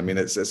 But I mean,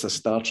 it's a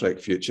Star Trek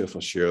future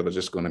for sure. They're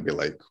just going to be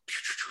like,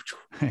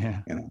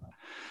 yeah.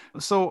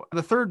 So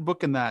the third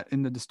book in the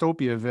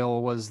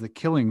Dystopiaville was The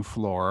Killing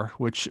Floor,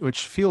 which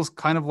feels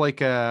kind of like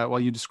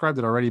you described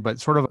it already, but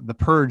sort of The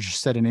Purge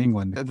set in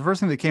England. The first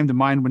thing that came to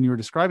mind when you were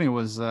describing it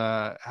was,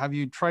 have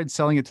you tried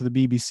selling it to the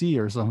BBC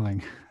or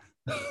something?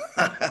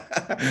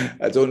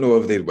 I don't know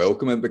if they'd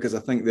welcome it, because I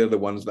think they're the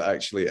ones that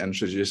actually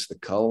introduced the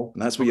cull,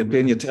 and that's what you're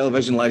paying your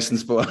television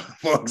license for,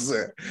 folks.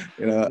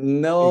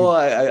 No,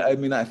 I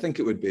mean, I think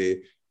it would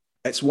be.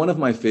 It's one of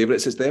my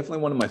favorites. It's definitely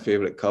one of my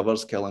favorite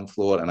covers, Killing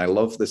Floor, and I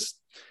love this.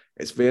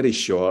 It's very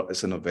short.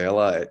 It's a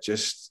novella. It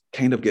just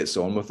kind of gets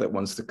on with it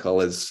once the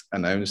cull is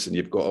announced, and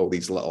you've got all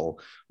these little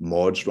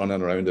mods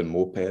running around in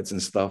mopeds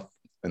and stuff,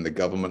 and the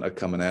government are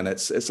coming in.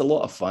 It's a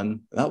lot of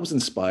fun. That was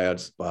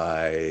inspired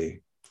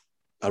by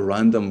a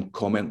random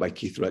comment by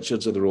Keith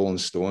Richards of the Rolling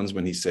Stones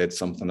when he said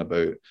something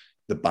about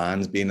the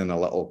band being in a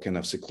little kind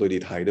of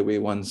secluded hideaway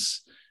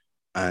once,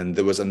 and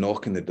there was a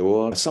knock on the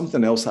door.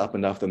 Something else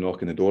happened after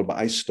knocking the door, but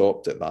I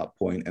stopped at that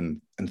point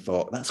and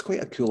thought, that's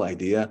quite a cool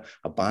idea.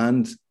 A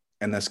band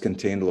in this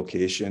contained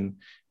location,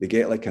 they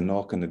get like a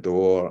knock on the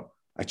door.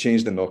 I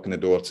changed the knock on the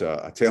door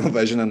to a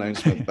television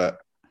announcement, but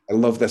I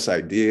love this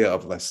idea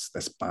of this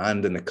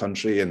band in the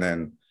country. And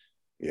then,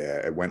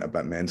 yeah, it went a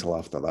bit mental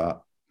after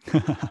that.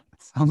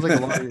 Sounds like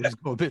a lot of yours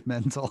go a bit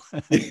mental.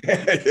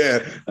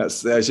 Yeah.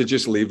 I should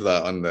just leave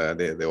that on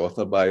the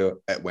author bio.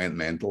 It went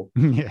mental.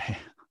 Yeah.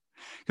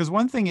 Because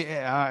one thing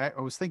I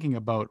was thinking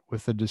about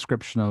with the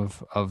description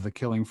of the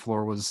killing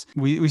floor was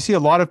we see a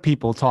lot of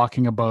people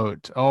talking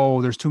about,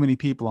 oh, there's too many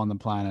people on the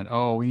planet.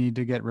 Oh, we need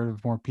to get rid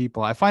of more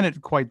people. I find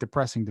it quite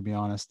depressing, to be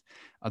honest,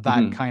 that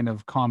Mhm. kind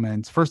of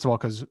comments. First of all,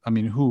 because I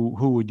mean, who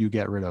would you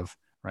get rid of?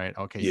 Right.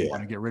 Okay. You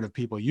want Yeah. to get rid of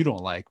people you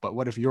don't like, but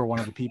what if you're one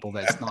of the people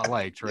that's not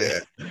liked,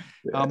 right? Yeah.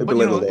 Yeah. It'd be But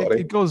like the it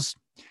lottery. goes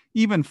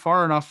even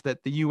far enough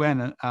that the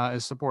UN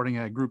is supporting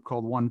a group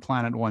called One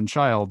Planet, One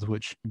Child,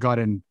 which got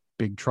in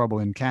big trouble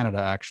in Canada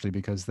actually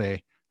because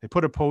they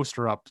put a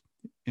poster up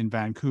in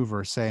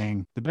Vancouver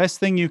saying the best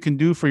thing you can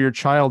do for your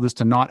child is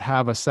to not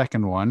have a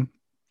second one.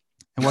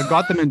 And what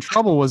got them in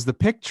trouble was the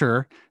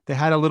picture. They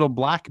had a little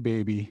black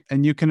baby,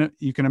 and you can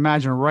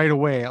imagine right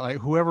away, like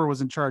whoever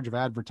was in charge of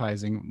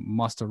advertising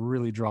must have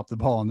really dropped the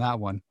ball on that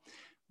one.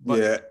 But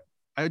Yeah.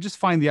 I just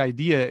find the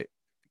idea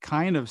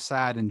kind of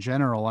sad in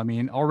general. I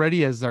mean,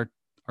 already as our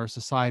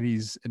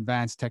societies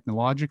advance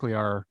technologically,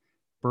 our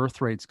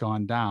birth rate's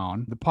gone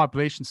down. The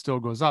population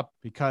still goes up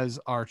because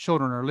our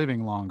children are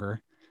living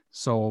longer.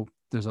 So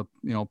there's a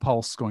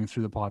pulse going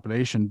through the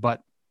population.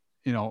 But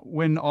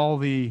when all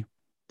the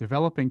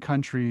developing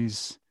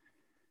countries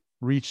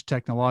reach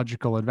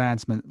technological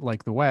advancement,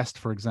 like the West,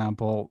 for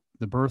example,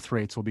 the birth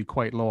rates will be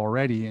quite low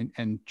already.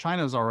 And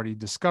China's already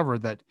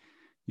discovered that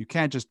you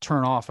can't just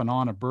turn off and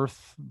on a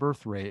birth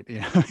rate.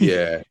 Yeah.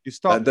 You That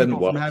stop didn't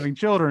people from work. having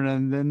children,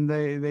 and then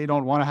they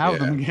don't want to have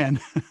them Yeah. again.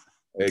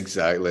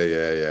 Exactly.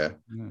 Yeah. Yeah.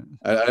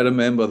 I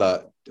remember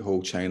that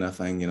whole China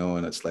thing,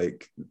 and it's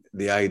like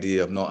the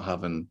idea of not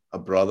having a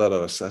brother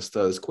or a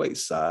sister is quite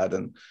sad.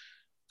 And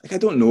like, I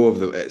don't know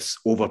if it's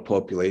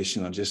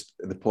overpopulation or just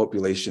the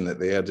population that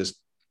they are just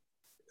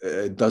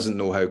doesn't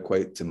know how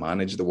quite to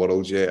manage the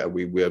world yet.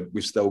 We've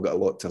still got a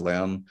lot to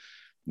learn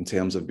in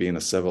terms of being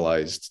a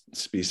civilized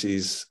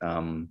species.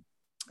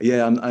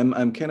 Yeah,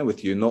 I'm kind of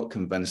with you. Not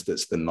convinced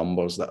it's the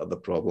numbers that are the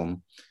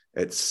problem.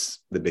 It's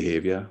the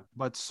behavior.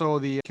 But so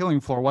the killing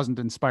floor wasn't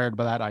inspired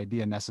by that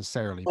idea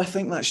necessarily. I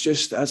think that's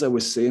just, as I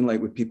was saying, like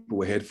with people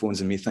with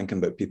headphones and me thinking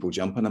about people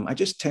jumping them, I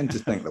just tend to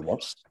think the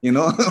worst,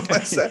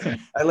 I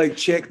like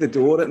check the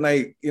door at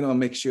night,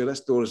 make sure this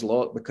door is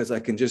locked because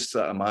I can just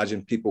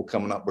imagine people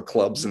coming up with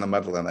clubs in the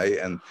middle of the night.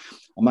 And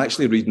I'm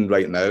actually reading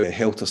right now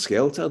Helter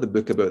Skelter, the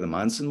book about the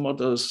Manson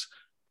murders.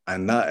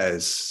 And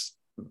that's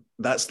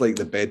like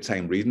the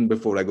bedtime reading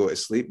before I go to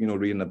sleep,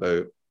 reading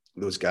about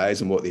those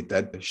guys and what they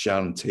did,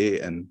 Sharon Tate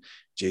and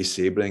Jay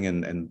Sabring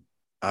and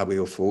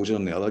Abigail Folger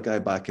and the other guy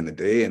back in the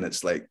day. And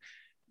it's like,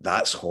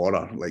 that's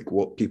horror, like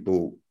what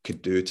people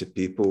could do to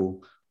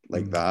people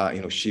like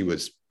that. She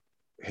was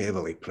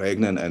heavily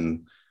pregnant.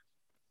 And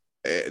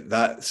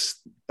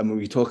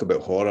we talk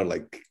about horror,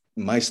 like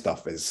my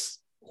stuff is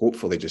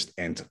hopefully just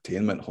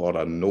entertainment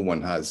horror. No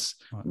one has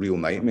real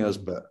nightmares,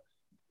 but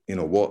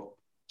what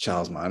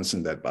Charles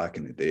Manson did back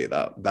in the day,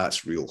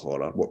 that's real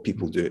horror, what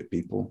people do to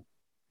people.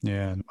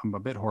 Yeah, I'm a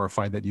bit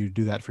horrified that you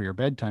do that for your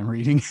bedtime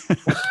reading.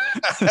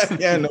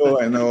 Yeah,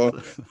 no, I know.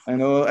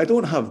 I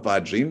don't have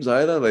bad dreams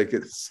either. Like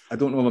I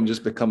don't know if I'm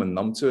just becoming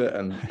numb to it,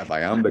 and if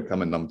I am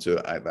becoming numb to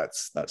it,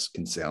 that's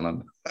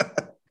concerning.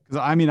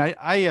 I mean,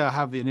 I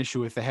have an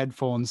issue with the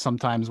headphones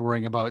sometimes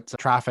worrying about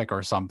traffic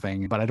or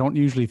something, but I don't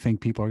usually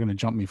think people are going to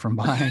jump me from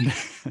behind.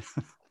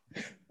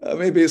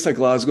 Maybe it's a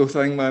Glasgow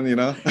thing, man,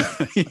 Yeah,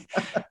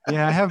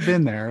 I have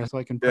been there, so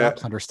I can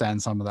perhaps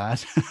understand some of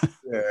that.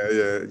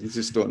 Yeah, you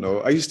just don't know.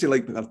 I used to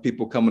like have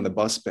people come on the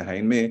bus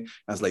behind me.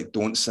 I was like,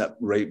 don't sit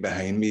right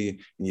behind me.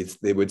 And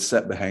they would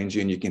sit behind you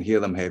and you can hear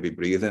them heavy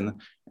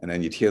breathing. And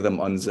then you'd hear them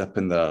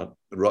unzipping their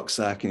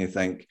rucksack and you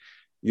think,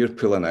 you're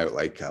pulling out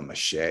like a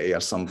machete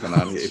or something,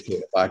 aren't you, to take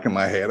the back of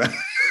my head?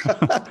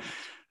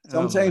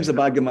 Sometimes a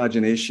bad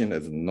imagination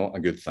is not a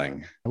good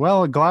thing.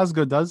 Well,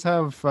 Glasgow does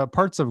have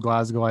parts of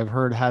Glasgow I've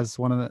heard has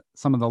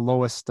some of the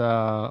lowest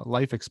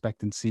life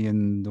expectancy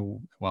in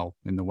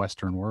the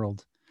Western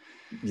world.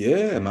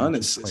 Yeah, man,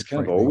 it's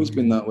kind of always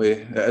been that way.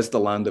 It is the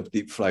land of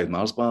deep fried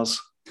Mars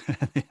bars.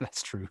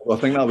 That's true. Well,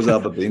 I think that was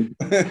Aberdeen.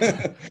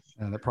 Yeah,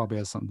 that probably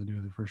has something to do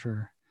with it for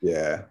sure.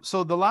 Yeah.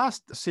 So the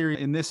last series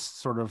in this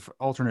sort of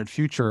alternate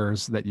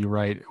futures that you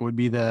write would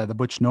be the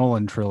Butch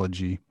Nolan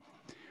trilogy,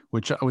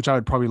 which I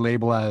would probably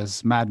label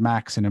as Mad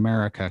Max in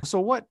America.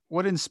 So what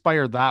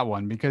inspired that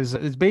one? Because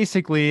it's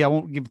basically, I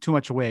won't give too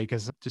much away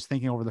because just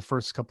thinking over the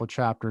first couple of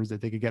chapters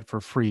that they could get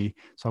for free.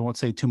 So I won't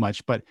say too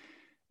much, but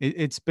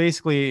it's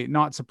basically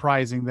not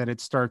surprising that it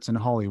starts in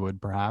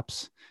Hollywood,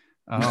 perhaps.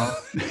 But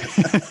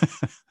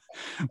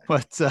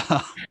what?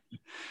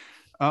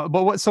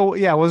 So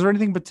yeah, was there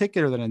anything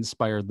particular that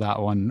inspired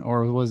that one,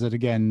 or was it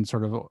again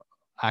sort of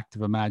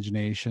active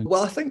imagination?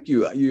 Well, I think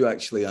you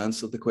actually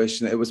answered the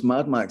question. It was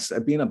Mad Max.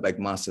 I've been a big,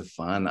 massive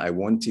fan. I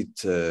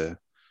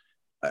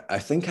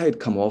think I had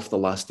come off the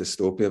last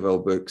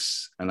Dystopiaville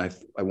books, and I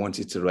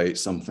wanted to write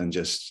something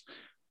just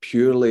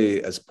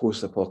purely as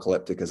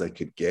post-apocalyptic as I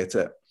could get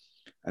it.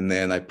 And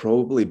then I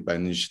probably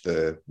binged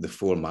the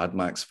 4 Mad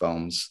Max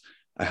films.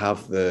 I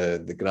have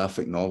the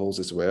graphic novels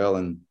as well.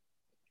 And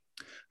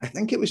I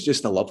think it was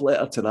just a love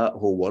letter to that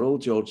whole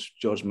world,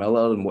 George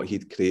Miller and what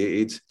he'd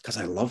created. Because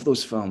I love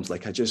those films.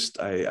 Like I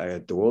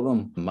adore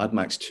them. Mad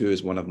Max 2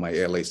 is one of my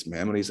earliest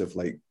memories of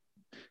like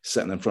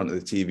sitting in front of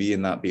the TV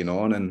and that being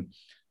on. And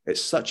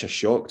it's such a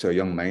shock to a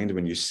young mind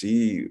when you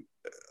see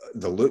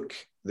the look.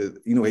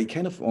 He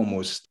kind of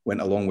almost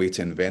went a long way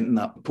to inventing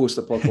that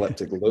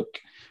post-apocalyptic look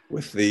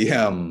with the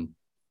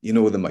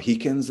the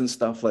Mohicans and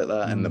stuff like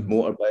that, and the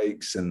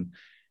motorbikes, and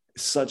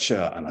such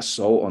an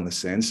assault on the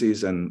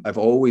senses. And I've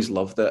always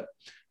loved it.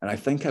 And I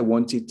think I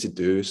wanted to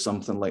do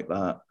something like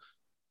that.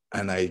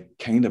 And I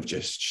kind of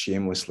just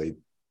shamelessly,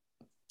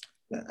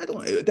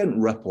 it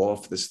didn't rip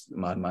off this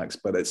Mad Max,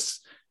 but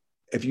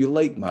if you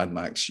like Mad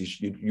Max,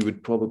 you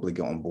would probably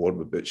get on board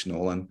with Butch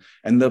Nolan.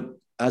 And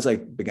as I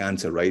began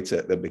to write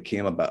it, there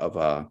became a bit of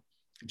a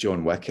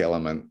John Wick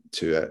element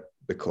to it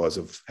because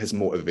of his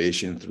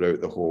motivation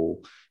throughout the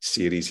whole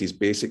series. He's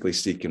basically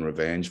seeking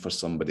revenge for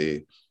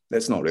somebody.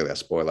 That's not really a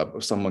spoiler, but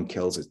if someone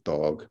kills his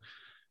dog,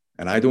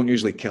 and I don't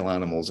usually kill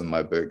animals in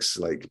my books,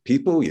 like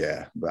people,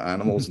 yeah, but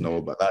animals,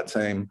 no. But that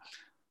time,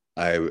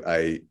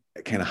 I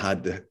kind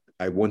of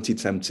I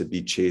wanted him to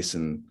be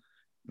chasing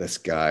this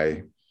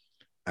guy,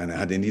 and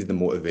I needed the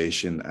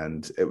motivation,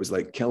 and it was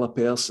like kill a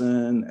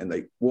person, and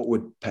like what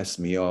would piss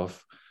me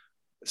off?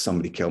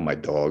 Somebody kill my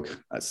dog.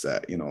 That's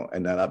it,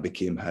 and then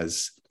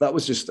that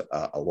was just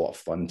a lot of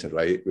fun to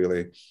write,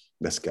 really.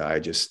 This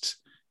guy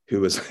who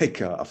was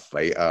like a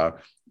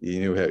fighter. He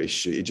knew how to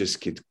shoot. He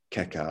just could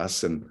kick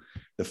ass. And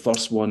the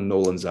first one,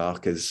 Nolan's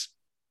Ark, is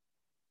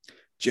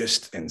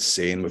just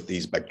insane with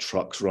these big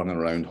trucks running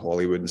around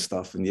Hollywood and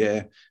stuff. And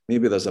yeah,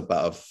 maybe there's a bit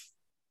of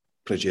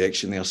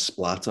projection there,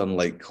 splattering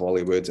like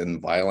Hollywood and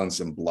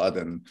violence and blood.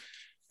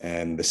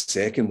 And the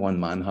second one,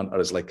 Manhunter,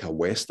 is like a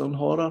Western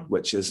horror,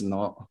 which is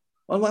not,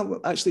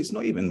 well, actually, it's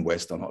not even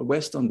Western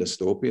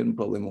dystopian,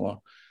 probably more.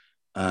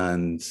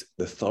 And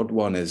the third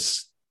one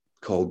is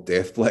called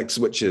Deathflix,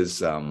 which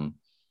is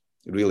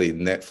really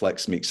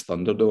Netflix meets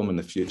Thunderdome in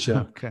the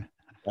future. Okay.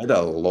 I had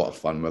a lot of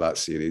fun with that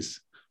series.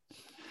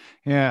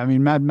 Yeah, I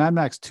mean, Mad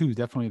Max 2 is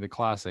definitely the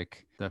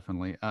classic,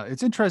 definitely.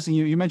 It's interesting,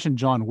 you mentioned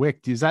John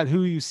Wick. Is that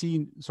who you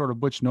see sort of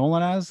Butch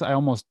Nolan as? I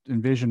almost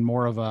envision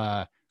more of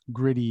a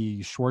gritty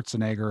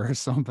Schwarzenegger or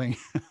something.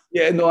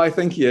 Yeah, no, I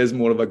think he is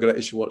more of a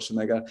gritty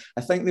Schwarzenegger.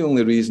 I think the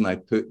only reason I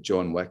put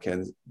John Wick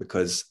in is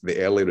because the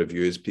early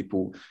reviews,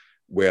 people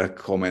were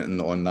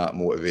commenting on that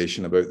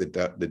motivation about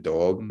the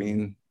dog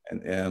being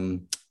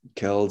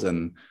killed,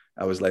 and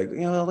I was like,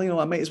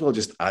 I might as well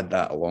just add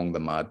that along the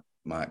Mad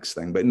Max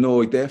thing. But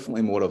no,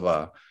 definitely more of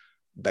a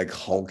big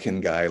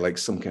hulking guy, like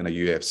some kind of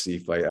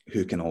UFC fighter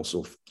who can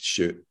also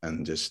shoot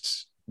and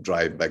just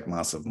drive big,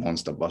 massive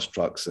monster bus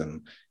trucks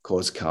and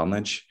cause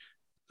carnage.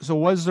 So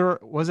was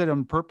it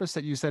on purpose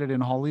that you said it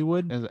in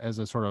Hollywood as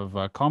a sort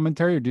of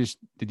commentary, or did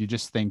you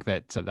just think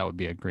that that would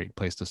be a great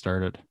place to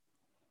start it?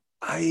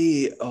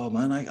 I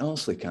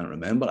honestly can't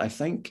remember. I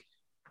think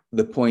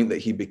the point that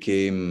he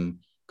became,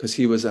 because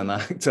he was an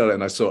actor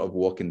in a sort of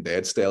Walking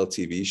Dead style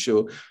TV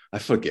show. I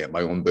forget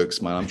my own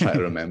books, man. I'm trying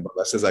to remember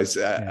this. As I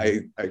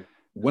say, I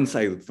once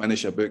I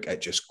finish a book,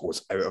 it just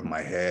goes out of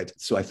my head.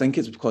 So I think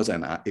it's because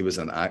he was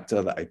an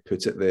actor that I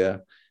put it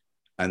there.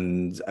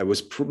 And I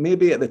was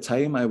maybe at the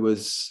time I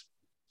was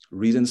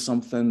reading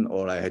something,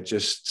 or I had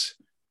just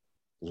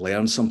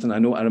learned something. I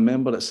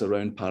remember it's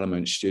around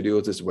Paramount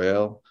Studios as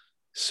well.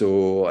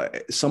 So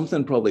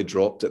something probably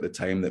dropped at the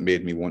time that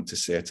made me want to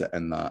set it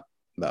in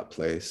that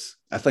place.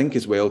 I think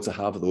as well, to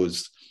have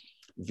those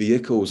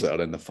vehicles that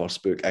are in the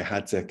first book, I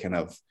had to kind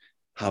of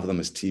have them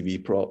as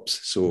TV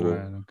props.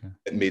 So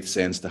It made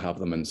sense to have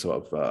them in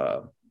sort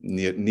of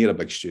near a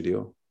big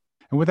studio.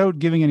 And without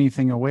giving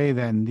anything away,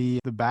 then the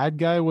bad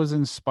guy was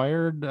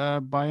inspired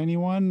by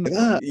anyone?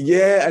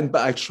 Yeah,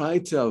 but I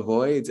tried to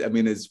avoid. I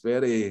mean,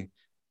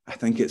 I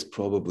think it's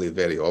probably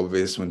very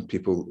obvious when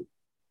people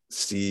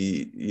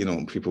see,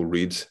 people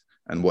read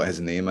and what his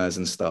name is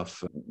and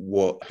stuff,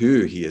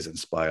 who he is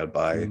inspired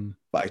by.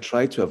 But I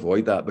tried to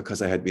avoid that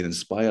because I had been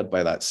inspired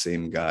by that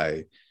same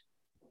guy,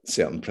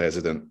 certain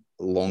president,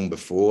 long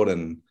before.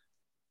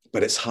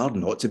 But it's hard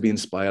not to be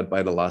inspired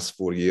by the last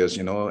 4 years,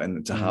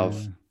 and to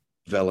have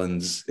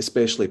villains,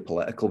 especially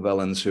political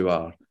villains who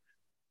are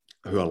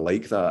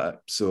like that.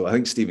 So I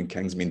think Stephen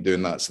King's been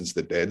doing that since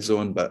The Dead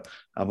Zone, but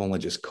I've only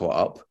just caught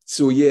up.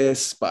 So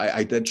yes, but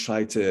I did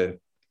try to,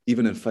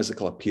 even in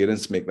physical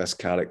appearance, make this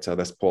character,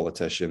 this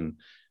politician,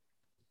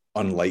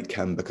 unlike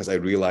him, because I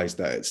realized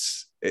that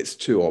it's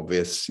too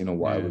obvious,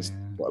 what I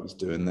was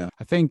doing there.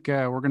 I think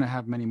we're going to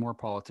have many more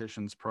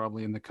politicians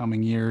probably in the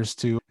coming years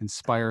to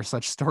inspire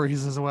such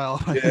stories as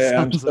well.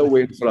 Yeah, I'm still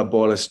waiting for a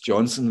Boris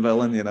Johnson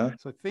villain,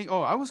 So I think,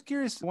 I was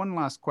curious, one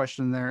last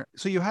question there.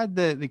 So you had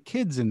the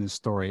kids in this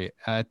story,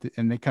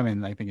 and they come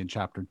in, I think, in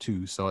chapter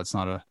 2, so it's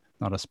not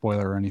a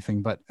spoiler or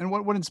anything, and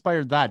what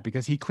inspired that?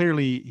 Because he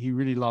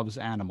really loves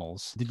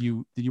animals. Did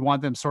you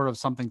want them sort of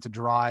something to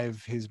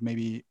drive his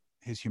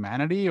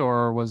humanity,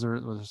 or was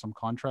there some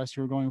contrast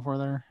you were going for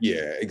there?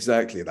 Yeah,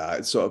 exactly that.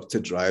 It's sort of to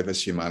drive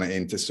his humanity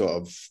and to sort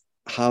of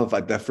have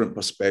a different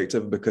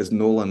perspective, because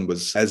Nolan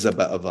is a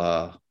bit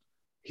of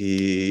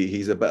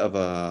He's a bit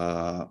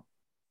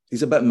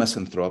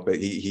misanthropic.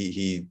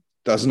 He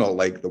does not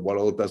like the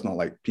world, does not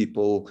like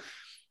people,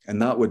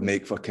 and that would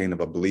make for kind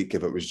of a bleak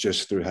if it was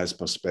just through his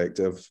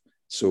perspective.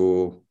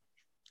 So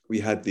we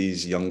had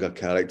these younger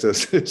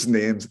characters whose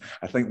names,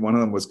 I think one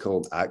of them was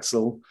called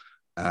Axel,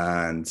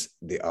 and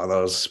the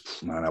others,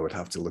 man, I would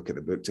have to look at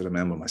the book to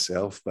remember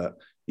myself. But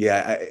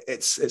yeah,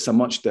 it's a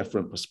much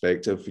different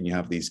perspective when you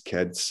have these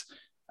kids,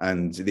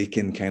 and they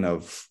can kind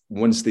of,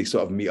 once they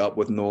sort of meet up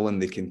with Nolan,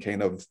 they can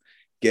kind of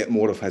get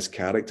more of his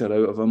character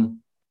out of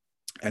him,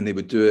 and they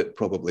would do it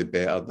probably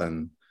better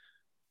than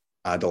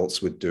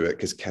adults would do it,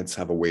 because kids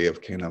have a way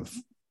of kind of,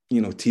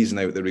 teasing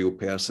out the real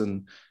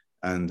person.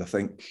 And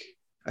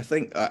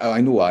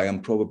I know I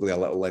am probably a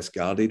little less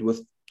guarded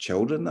with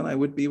children than I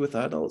would be with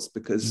adults,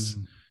 because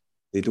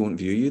they don't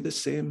view you the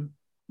same,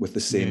 with the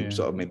same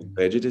sort of maybe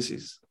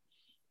prejudices.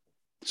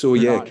 So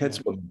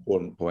kids were an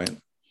important point.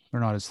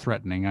 They're not as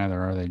threatening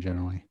either, are they,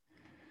 generally?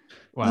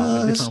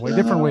 Well,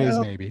 different ways,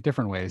 maybe.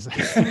 Different ways.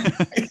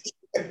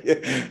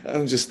 Yeah,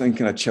 I'm just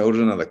thinking of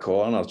Children of the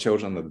Corn or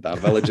Children of the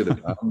Village of the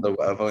Damned or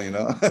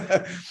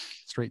whatever,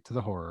 Straight to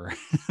the horror.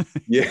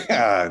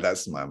 Yeah,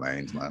 that's my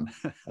mind, man.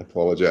 I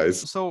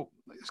apologize. So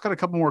I just got a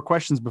couple more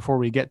questions before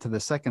we get to the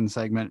second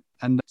segment.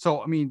 And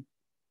so, I mean,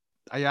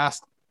 I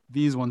asked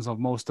these ones of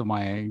most of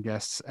my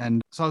guests.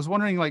 And so I was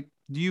wondering, like,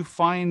 do you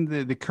find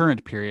the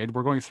current period,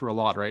 we're going through a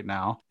lot right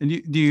now, and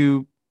do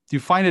you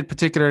find it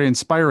particularly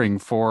inspiring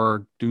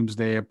for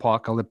doomsday,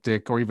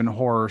 apocalyptic, or even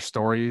horror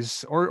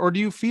stories? Or do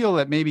you feel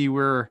that maybe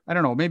we're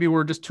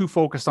just too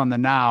focused on the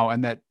now,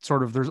 and that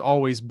sort of there's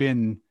always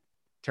been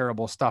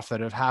terrible stuff that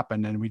have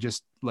happened, and we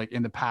just, like,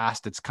 in the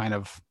past, it's kind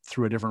of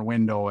through a different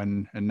window,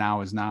 and now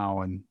is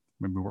now, and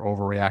maybe we're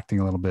overreacting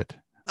a little bit?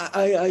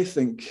 I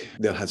think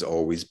there has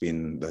always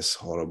been this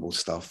horrible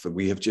stuff.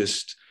 We have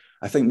just,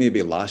 I think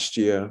maybe last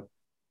year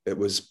it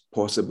was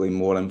possibly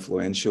more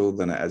influential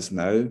than it is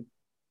now.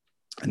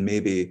 And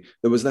maybe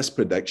there was this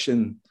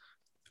prediction,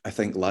 I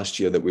think last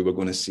year, that we were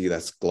going to see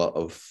this glut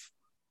of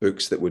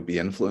books that would be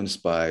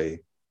influenced by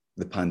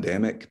the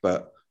pandemic.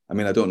 But I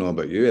mean, I don't know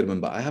about you,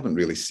 Edmund, but I haven't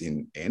really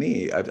seen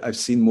any. I've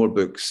seen more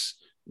books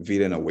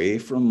veering away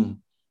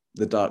from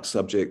the dark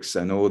subjects.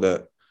 I know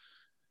that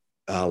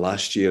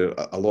last year,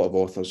 a lot of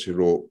authors who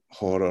wrote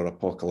horror,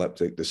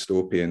 apocalyptic,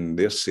 dystopian,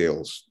 their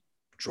sales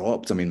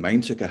dropped. I mean,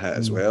 mine took a hit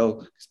as well,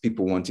 because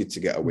people wanted to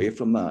get away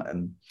from that.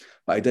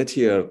 But I did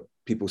hear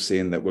people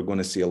saying that we're going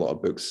to see a lot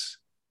of books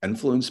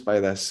influenced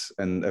by this.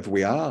 And if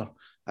we are,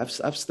 I've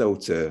still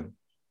to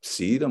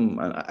see them.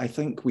 And I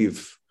think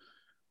we've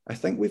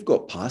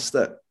got past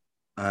it.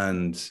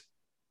 And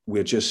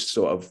we're just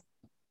sort of,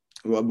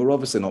 well, we're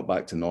obviously not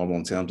back to normal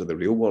in terms of the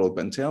real world,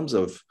 but in terms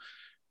of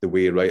the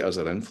way writers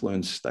are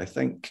influenced, I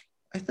think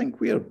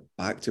we're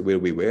back to where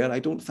we were. I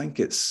don't think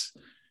there's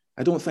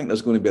going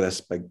to be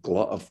this big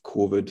glut of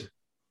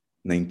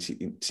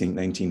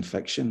COVID-19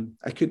 fiction.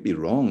 I could be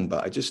wrong,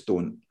 but I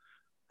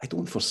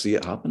don't foresee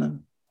it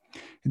happening.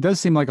 It does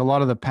seem like a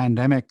lot of the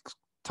pandemic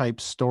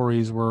type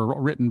stories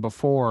were written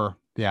before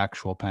the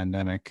actual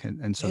pandemic.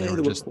 And so they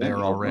were just there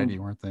already,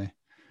 weren't they?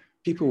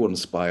 People were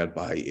inspired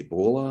by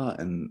Ebola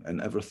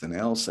and everything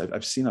else.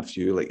 I've seen a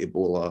few like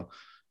Ebola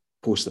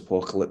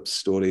post-apocalypse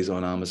stories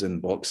on Amazon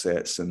box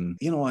sets, and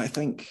I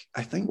think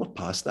we're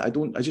past that.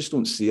 I just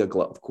don't see a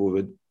glut of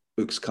COVID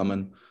books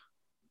coming.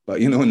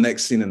 But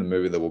next scene in the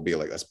movie, there will be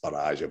like this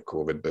barrage of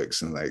COVID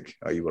books, and like,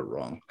 oh, you were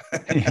wrong.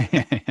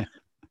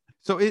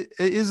 So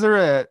is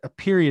there a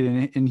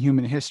period in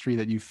human history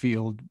that you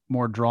feel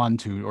more drawn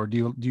to, or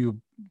do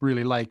you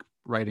really like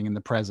writing in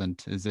the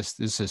present? Is this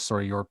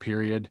sort of your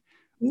period?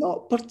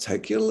 Not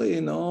particularly,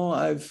 no.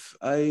 I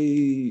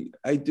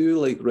do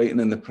like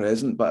writing in the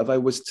present, but if I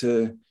was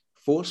to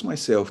force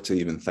myself to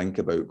even think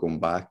about going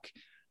back,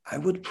 I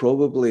would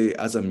probably,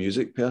 as a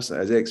music person,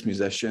 as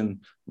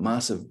ex-musician,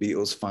 massive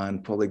Beatles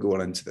fan, probably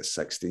going into the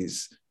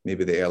 60s,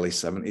 maybe the early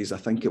 70s. I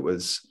think it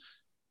was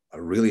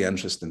a really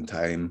interesting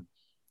time.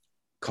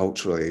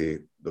 Culturally,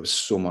 there was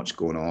so much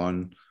going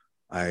on.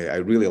 I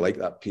really like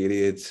that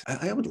period.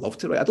 I would love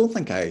to write. I don't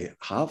think I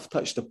have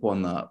touched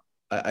upon that.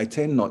 I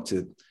tend not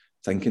to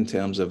think in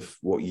terms of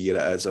what year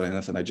it is or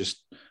anything.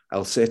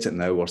 I'll set it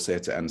now or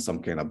set it in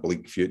some kind of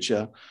bleak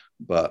future.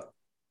 But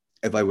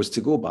if I was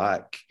to go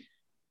back,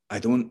 I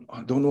don't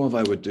know if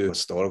I would do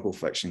historical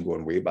fiction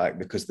going way back,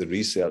 because the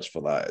research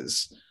for that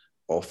is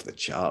off the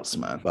charts,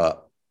 man.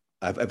 But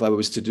if I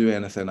was to do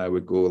anything, I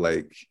would go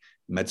like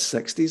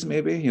mid-60s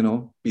maybe,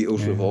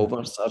 Beatles,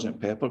 Revolver, Sgt.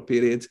 Pepper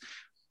period.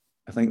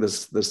 I think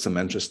there's some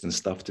interesting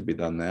stuff to be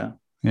done there.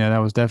 Yeah, that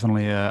was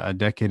definitely a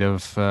decade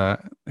of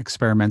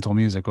experimental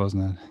music,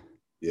 wasn't it?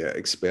 Yeah,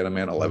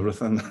 experimental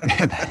everything.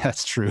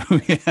 That's true.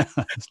 Yeah,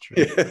 that's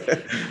true.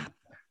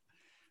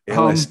 Yeah.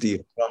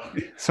 LSD.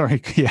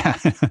 Sorry, yeah.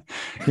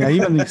 Yeah,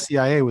 even the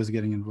CIA was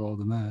getting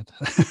involved in that.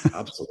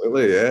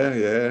 Absolutely,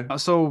 yeah.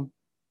 So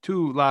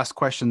 2 last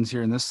questions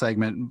here in this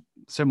segment,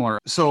 similar.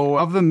 So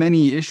of the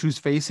many issues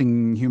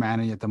facing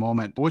humanity at the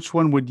moment, which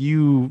one would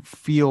you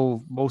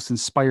feel most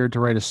inspired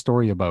to write a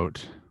story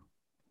about?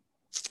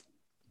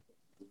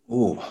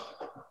 Oh,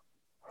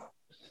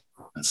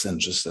 That's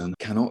interesting.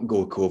 Cannot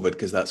go COVID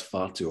because that's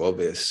far too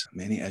obvious.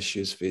 Many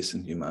issues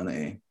facing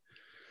humanity.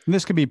 And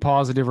this could be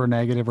positive or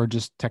negative or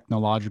just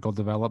technological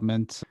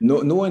development.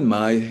 No, in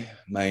my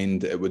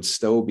mind, it would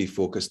still be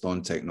focused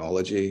on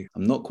technology.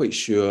 I'm not quite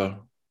sure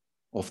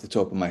off the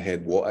top of my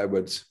head what I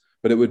would,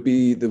 but it would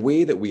be the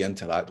way that we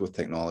interact with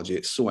technology.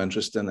 It's so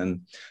interesting.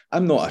 And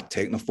I'm not a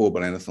technophobe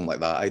or anything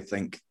like that. I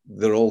think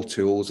they're all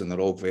tools and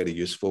they're all very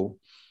useful.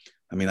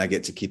 I mean, I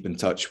get to keep in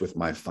touch with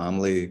my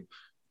family.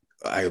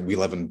 We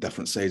live on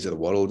different sides of the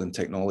world, and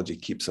technology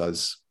keeps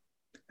us.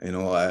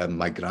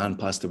 My gran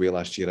passed away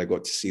last year. I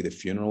got to see the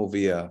funeral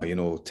via,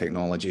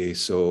 technology.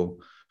 So,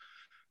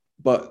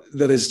 but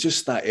there is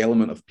just that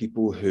element of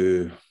people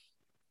who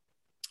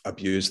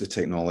abuse the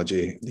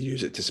technology. They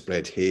use it to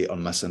spread hate or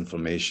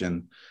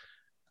misinformation.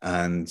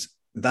 And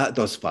that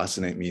does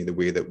fascinate me, the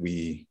way that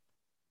we're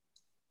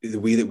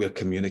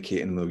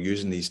communicating, we're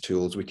using these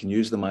tools. We can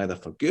use them either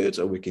for good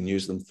or we can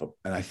use them for,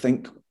 and I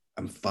think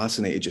I'm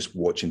fascinated just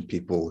watching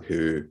people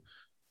who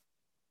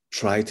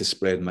try to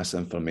spread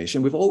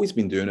misinformation. We've always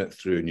been doing it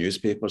through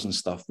newspapers and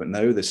stuff, but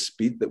now the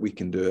speed that we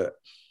can do it,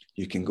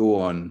 you can go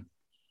on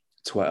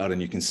Twitter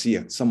and you can see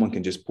it. Someone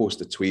can just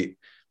post a tweet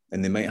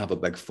and they might have a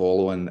big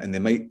following and they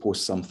might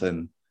post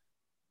something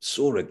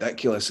so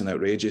ridiculous and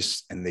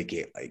outrageous and they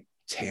get like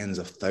tens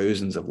of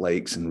thousands of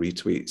likes and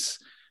retweets.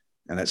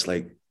 And it's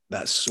like,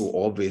 that's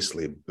so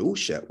obviously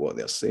bullshit what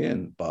they're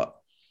saying. But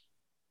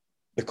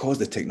because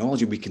the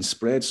technology, we can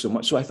spread so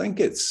much. So I think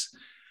if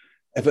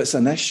it's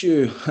an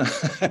issue,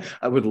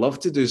 I would love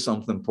to do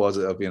something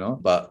positive,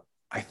 but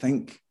I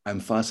think I'm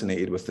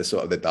fascinated with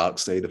the dark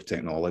side of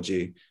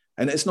technology.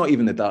 And it's not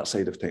even the dark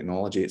side of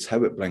technology, it's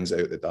how it brings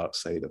out the dark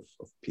side of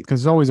people.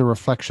 Because it's always a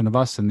reflection of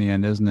us in the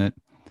end, isn't it?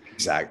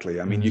 Exactly.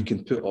 I mean, you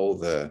can put all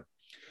the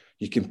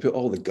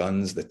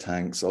guns, the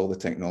tanks, all the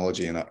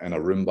technology in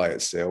a room by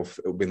itself.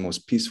 It'll be the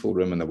most peaceful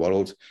room in the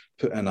world.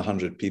 Put in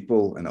 100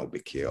 people and it'll be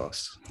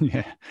chaos.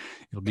 Yeah,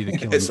 it'll be the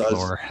killing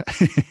floor.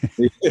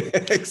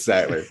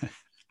 Exactly.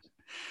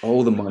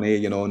 All the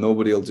money,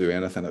 nobody will do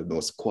anything. The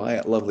most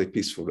quiet, lovely,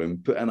 peaceful room.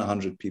 Put in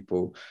 100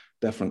 people,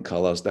 different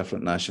colors,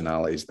 different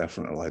nationalities,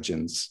 different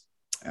religions,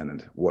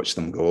 and watch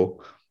them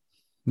go.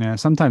 Yeah,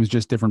 sometimes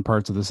just different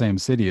parts of the same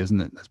city,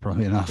 isn't it? That's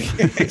probably enough.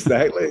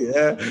 Exactly.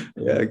 Yeah,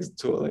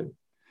 totally.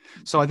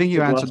 So I think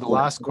you answered the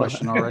last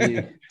question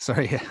already.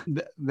 Sorry.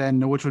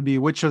 Then which of the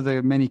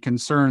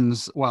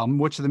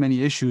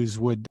many issues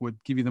would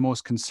give you the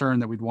most concern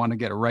that we'd want to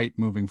get right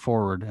moving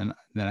forward? And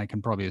then I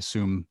can probably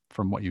assume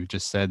from what you've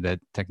just said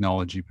that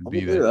technology would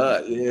be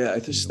that. Yeah,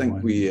 I just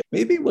think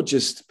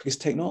because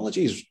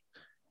technology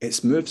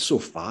it's moved so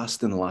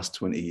fast in the last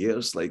 20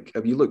 years. Like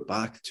if you look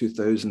back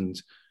 2000,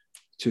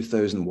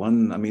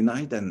 2001, I mean,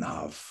 I didn't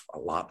have a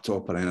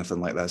laptop or anything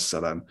like this.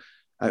 So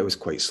I was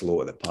quite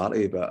slow at the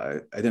party,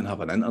 but I didn't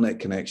have an internet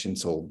connection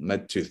till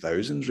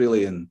mid-2000s,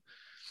 really. And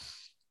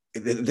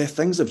the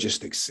things have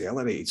just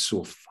accelerated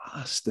so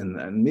fast.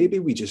 And maybe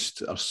we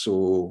just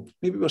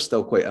maybe we're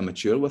still quite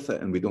immature with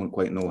it and we don't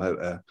quite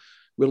know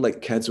we're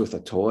like kids with a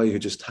toy who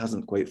just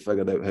hasn't quite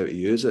figured out how to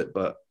use it.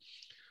 But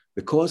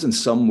because in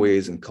some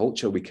ways in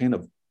culture, we kind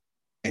of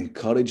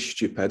encourage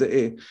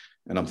stupidity.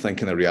 And I'm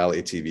thinking of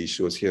reality TV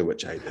shows here,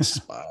 which I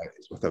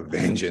despise with a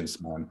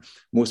vengeance, man.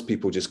 Most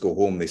people just go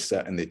home, they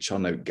sit and they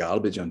churn out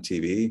garbage on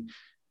TV.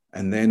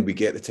 And then we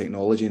get the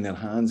technology in their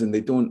hands and they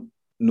don't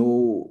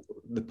know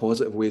the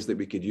positive ways that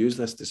we could use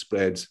this to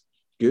spread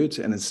good.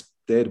 And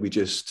instead, we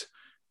just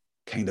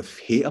kind of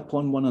hate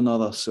upon one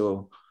another.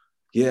 So,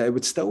 yeah, it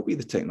would still be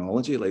the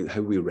technology, like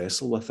how we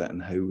wrestle with it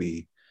and how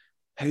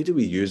do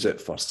we use it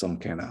for some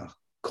kind of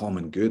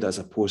common good as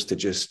opposed to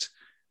just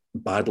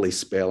badly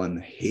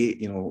spelling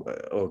hate,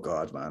 oh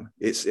God, man.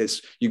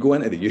 It's you go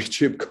into the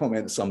YouTube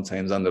comments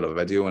sometimes under a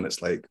video and it's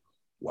like,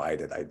 why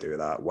did I do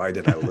that? Why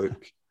did I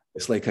look?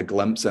 It's like a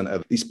glimpse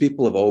into these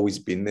people have always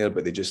been there,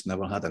 but they just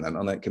never had an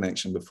internet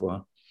connection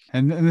before.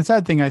 And the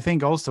sad thing I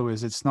think also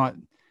is it's not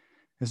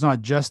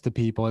just the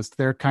people, it's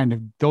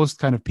those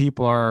kind of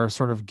people are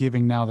sort of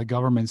giving now the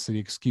governments the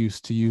excuse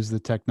to use the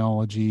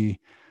technology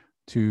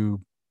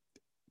to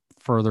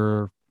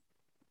further,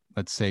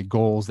 let's say,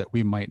 goals that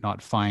we might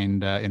not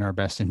find in our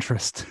best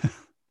interest.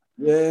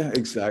 Yeah,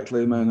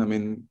 exactly, man. I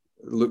mean,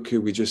 look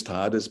who we just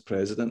had as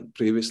president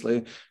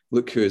previously.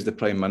 Look who is the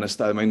prime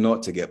minister. I mean,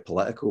 not to get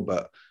political,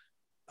 but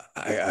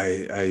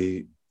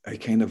I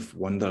kind of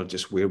wonder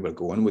just where we're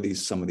going with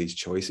some of these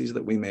choices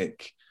that we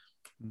make,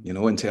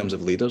 in terms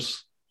of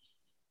leaders.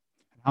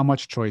 How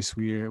much choice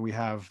we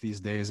have these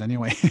days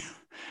anyway.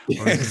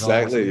 Yeah,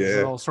 exactly.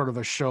 It's all sort of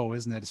a show,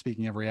 isn't it?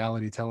 Speaking of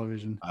reality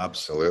television.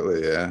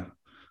 Absolutely, yeah.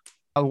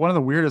 One of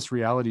the weirdest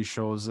reality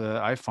shows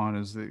I found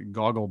is the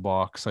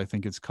Gogglebox, I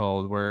think it's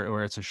called,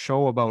 where it's a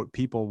show about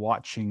people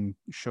watching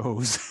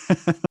shows.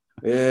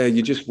 Yeah,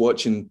 you're just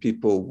watching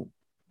people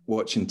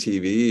watching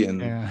TV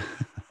and yeah.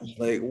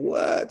 Like,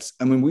 what?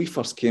 And when we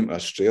first came to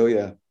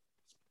Australia,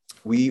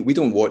 we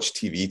don't watch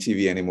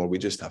TV anymore. We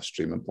just have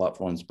streaming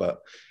platforms. But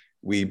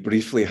we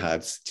briefly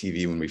had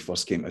TV when we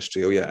first came to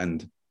Australia,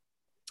 and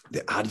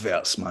the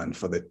adverts, man,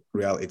 for the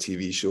reality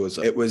TV shows,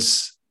 it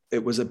was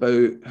it was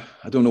about,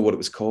 I don't know what it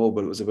was called,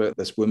 but it was about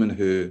this woman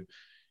who,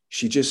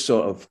 she just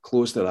sort of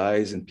closed her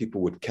eyes and people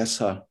would kiss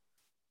her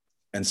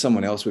and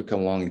someone else would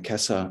come along and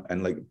kiss her.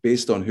 And like,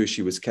 based on who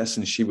she was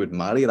kissing, she would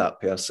marry that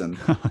person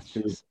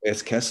who was the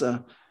best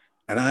kisser.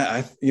 And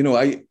I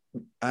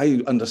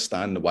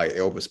understand why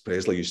Elvis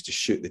Presley used to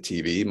shoot the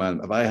TV,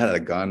 man. If I had a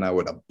gun, I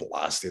would have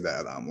blasted it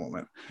at that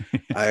moment.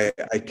 I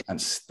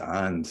can't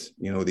stand,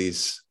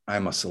 these,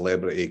 I'm a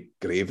celebrity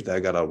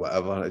gravedigger or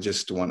whatever. I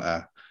just want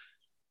to,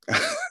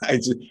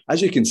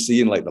 as you can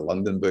see in like the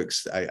London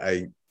books,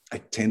 I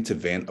tend to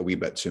vent a wee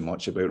bit too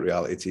much about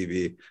reality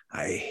TV.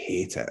 I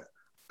hate it.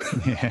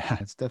 Yeah,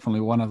 it's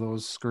definitely one of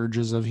those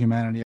scourges of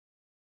humanity.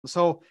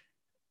 So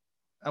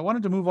I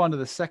wanted to move on to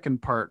the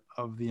second part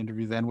of the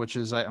interview then, which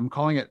is I'm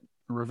calling it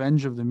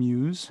Revenge of the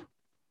Muse.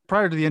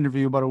 Prior to the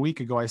interview, about a week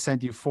ago, I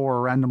sent you 4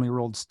 randomly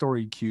rolled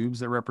story cubes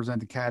that represent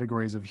the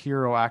categories of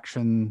hero,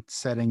 action,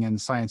 setting, and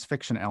science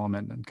fiction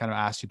element, and kind of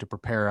asked you to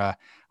prepare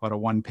about a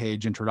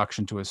 1-page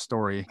introduction to a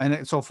story.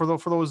 And so for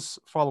those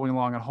following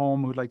along at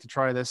home who'd like to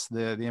try this,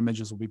 the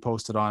images will be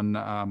posted on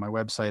my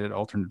website at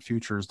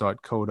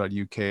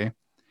alternatefutures.co.uk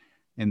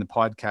in the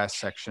podcast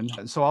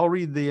section. So I'll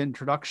read the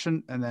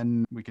introduction and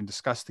then we can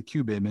discuss the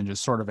cube images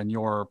sort of in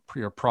your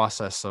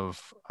process of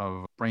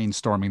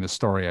brainstorming the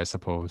story, I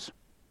suppose.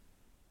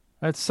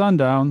 At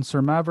sundown,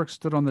 Sir Maverick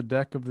stood on the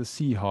deck of the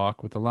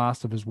Seahawk with the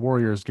last of his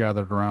warriors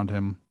gathered around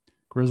him,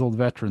 grizzled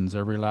veterans,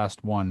 every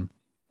last one.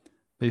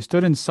 They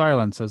stood in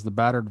silence as the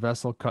battered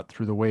vessel cut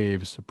through the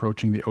waves,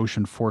 approaching the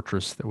ocean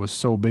fortress that was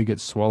so big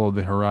it swallowed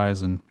the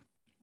horizon.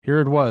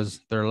 Here it was,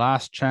 their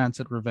last chance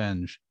at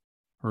revenge.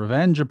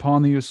 Revenge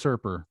upon the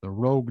usurper, the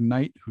rogue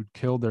knight who'd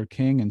killed their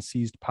king and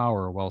seized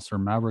power while Sir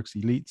Maverick's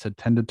elites had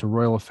tended to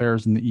royal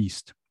affairs in the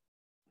east.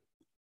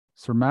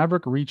 Sir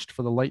Maverick reached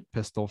for the light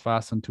pistol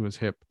fastened to his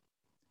hip.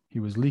 He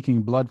was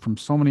leaking blood from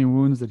so many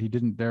wounds that he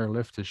didn't dare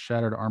lift his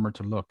shattered armor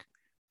to look.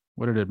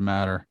 What did it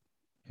matter?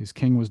 His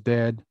king was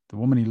dead, the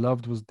woman he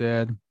loved was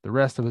dead, the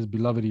rest of his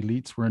beloved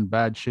elites were in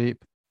bad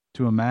shape.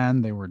 To a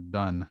man, they were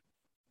done.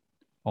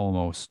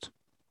 Almost.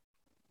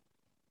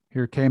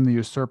 Here came the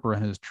usurper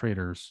and his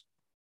traitors.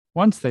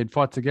 Once they'd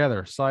fought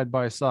together, side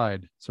by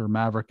side, Sir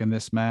Maverick and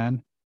this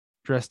man.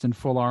 Dressed in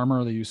full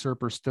armor, the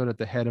usurper stood at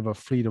the head of a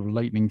fleet of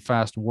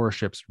lightning-fast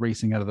warships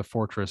racing out of the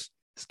fortress,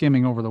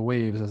 skimming over the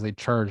waves as they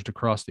charged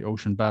across the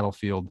ocean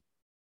battlefield.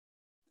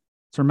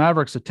 Sir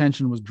Maverick's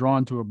attention was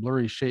drawn to a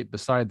blurry shape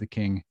beside the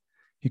king.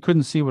 He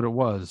couldn't see what it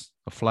was.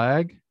 A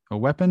flag? A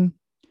weapon?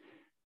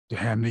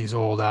 "Damn these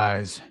old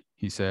eyes,"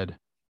 he said.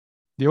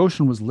 The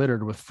ocean was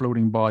littered with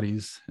floating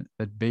bodies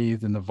that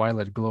bathed in the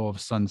violet glow of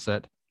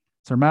sunset.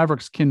 Sir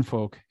Maverick's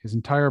kinfolk, his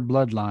entire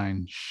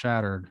bloodline,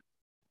 shattered.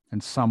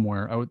 And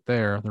somewhere out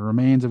there, the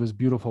remains of his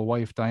beautiful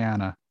wife,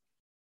 Diana.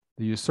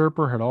 The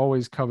usurper had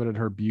always coveted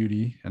her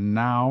beauty, and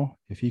now,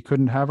 if he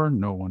couldn't have her,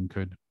 no one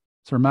could.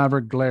 Sir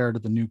Maverick glared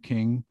at the new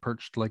king,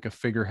 perched like a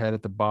figurehead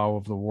at the bow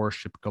of the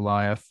warship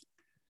Goliath.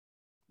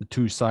 The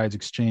two sides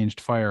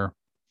exchanged fire.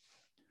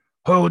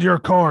 "Hold your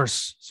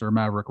course," Sir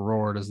Maverick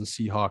roared as the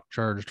Seahawk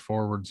charged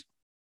forwards,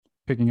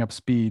 picking up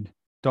speed,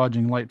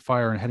 dodging light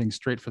fire and heading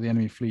straight for the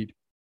enemy fleet,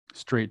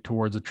 straight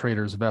towards a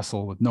traitor's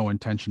vessel with no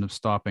intention of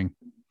stopping.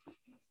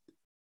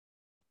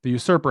 The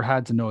usurper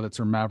had to know that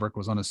Sir Maverick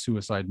was on a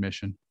suicide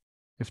mission.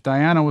 If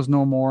Diana was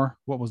no more,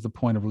 what was the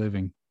point of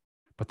living?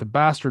 But the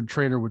bastard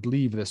traitor would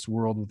leave this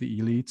world with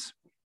the elites.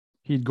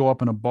 He'd go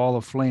up in a ball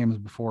of flames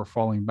before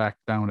falling back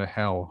down to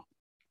hell.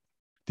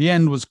 The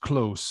end was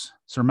close.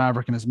 Sir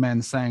Maverick and his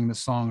men sang the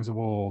songs of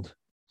old,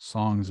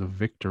 songs of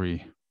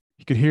victory.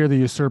 He could hear the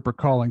usurper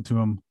calling to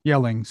him,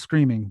 yelling,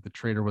 screaming. The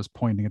traitor was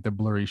pointing at the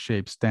blurry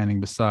shape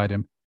standing beside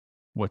him.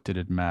 What did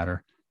it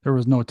matter? There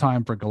was no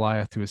time for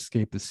Goliath to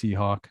escape the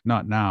Seahawk,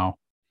 not now.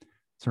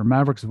 Sir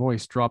Maverick's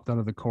voice dropped out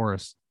of the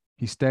chorus.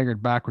 He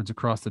staggered backwards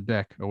across the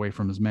deck, away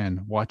from his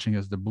men, watching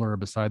as the blur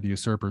beside the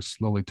usurper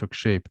slowly took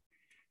shape.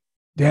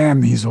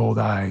 "Damn these old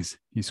eyes,"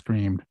 he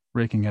screamed,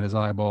 raking at his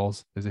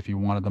eyeballs as if he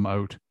wanted them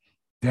out.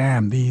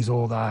 "Damn these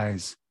old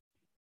eyes."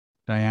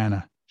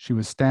 Diana, she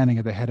was standing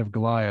at the head of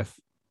Goliath.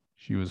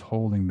 She was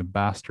holding the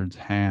bastard's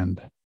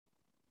hand.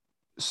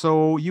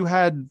 So you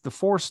had the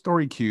 4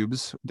 story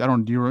cubes.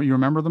 Do you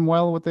remember them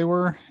well, what they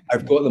were?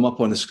 I've got them up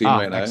on the screen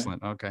right now.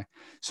 Excellent. Okay.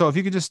 So if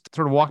you could just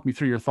sort of walk me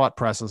through your thought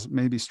process,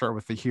 maybe start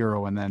with the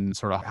hero and then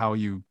sort of how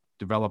you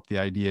develop the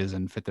ideas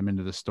and fit them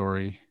into the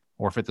story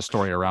or fit the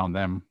story around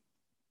them.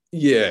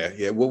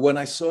 Yeah. Well, when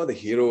I saw the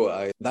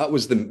hero, that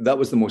was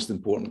the most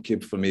important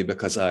cube for me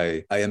because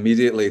I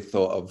immediately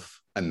thought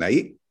of a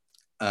knight,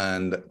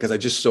 and because I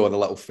just saw the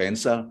little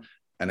fencer.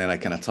 And then I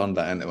kind of turned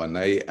that into a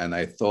knight, and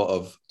I thought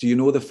of, do you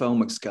know the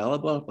film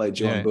Excalibur by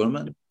John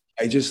Boorman?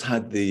 I just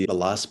had the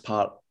last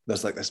part.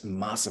 There's like this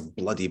massive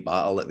bloody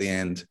battle at the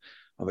end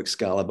of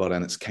Excalibur,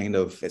 and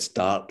it's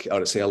dark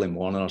or it's early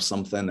morning or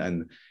something.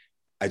 And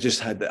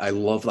I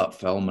love that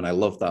film and I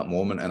love that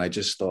moment. And I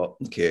just thought,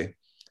 okay,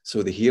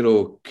 so the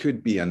hero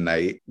could be a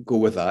knight, go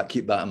with that,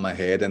 keep that in my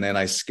head. And then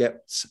I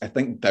skipped, I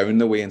think, down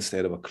the way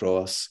instead of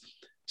across.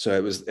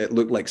 So it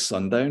looked like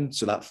sundown.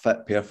 So that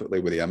fit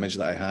perfectly with the image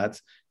that I had.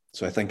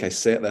 So I think I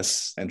set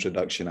this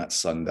introduction at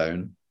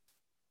sundown.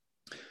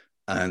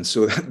 And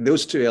so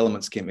those two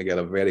elements came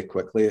together very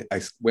quickly.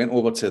 I went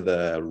over to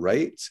the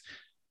right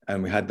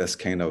and we had this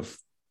kind of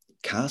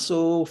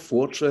castle,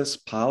 fortress,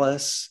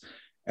 palace,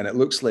 and it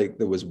looks like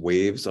there was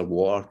waves or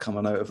water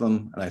coming out of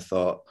them. And I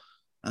thought,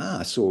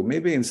 so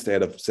maybe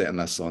instead of setting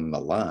this on the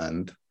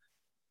land,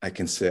 I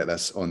can set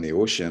this on the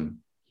ocean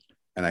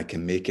and I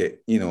can make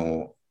it,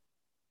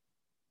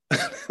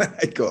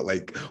 I got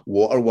like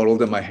water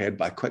world in my head,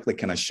 but I quickly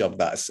kind of shoved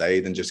that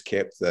aside and just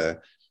kept the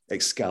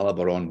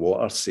Excalibur on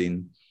water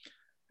scene.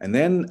 And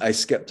then I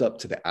skipped up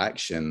to the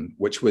action,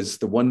 which was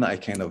the one that I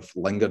kind of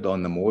lingered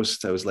on the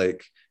most. I was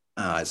like,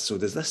 so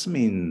does this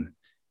mean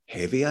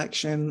heavy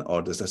action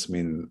or does this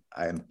mean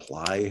I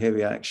imply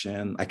heavy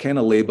action? I kind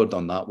of labored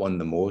on that one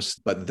the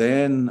most. But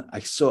then I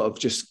sort of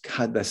just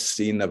had this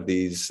scene of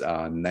these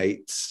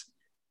knights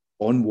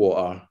on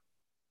water.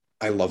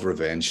 I love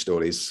revenge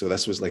stories. So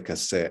this was like a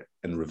set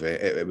in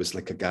revenge. It was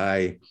like a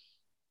guy,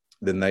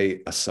 the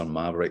knight, a Sir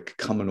Maverick,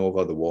 coming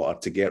over the water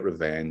to get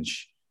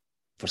revenge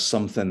for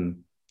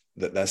something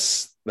that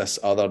this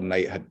other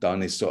knight had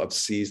done. He sort of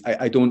sees,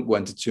 I don't go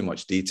into too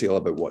much detail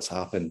about what's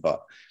happened,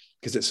 but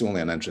because it's only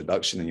an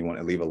introduction and you want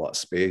to leave a lot of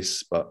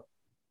space. But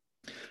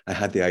I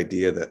had the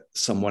idea that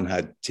someone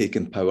had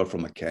taken power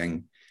from a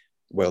king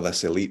while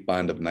this elite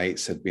band of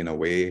knights had been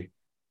away.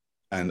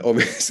 And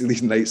obviously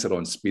these knights are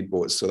on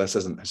speedboats, so this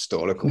isn't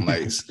historical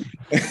knights,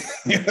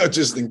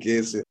 just in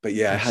case. But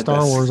yeah, I had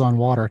Star Wars on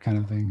water kind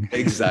of thing.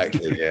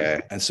 Exactly, yeah.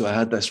 And so I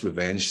had this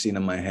revenge scene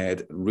in my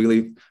head.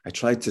 Really, I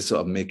tried to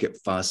sort of make it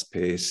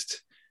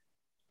fast-paced.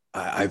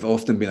 I've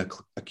often been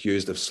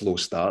accused of slow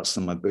starts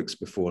in my books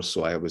before,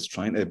 so I was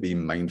trying to be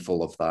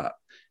mindful of that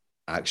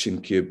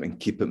action cube and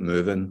keep it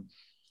moving.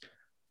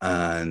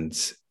 And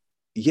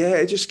yeah,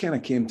 it just kind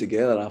of came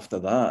together after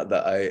that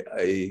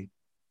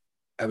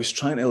I was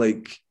trying to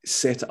like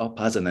set it up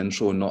as an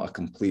intro, not a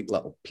complete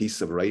little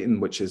piece of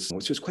writing, which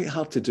was quite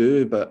hard to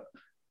do. But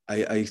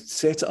I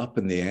set it up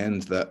in the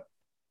end that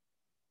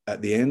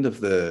at the end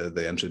of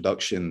the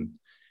introduction,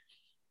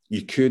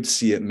 you could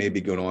see it maybe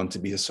going on to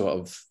be a sort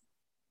of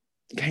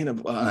kind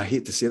of, I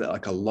hate to say that,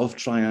 like a love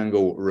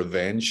triangle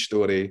revenge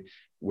story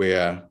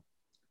where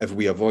if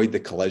we avoid the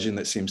collision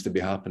that seems to be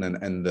happening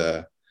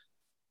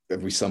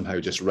if we somehow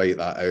just write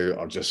that out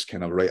or just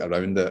kind of write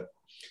around it,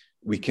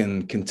 we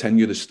can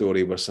continue the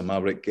story where Sir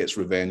Maverick gets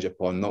revenge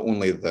upon not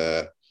only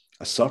a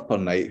usurper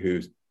knight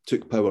who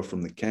took power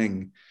from the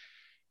king.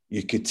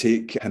 You could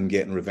take him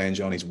getting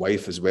revenge on his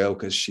wife as well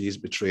because she's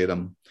betrayed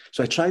him.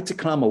 So I tried to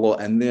cram a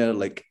lot in there,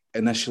 like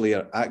initially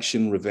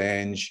action,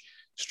 revenge,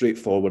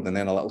 straightforward, and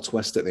then a little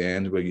twist at the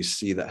end where you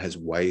see that his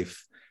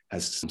wife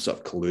has sort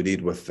of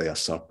colluded with the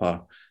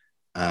usurper.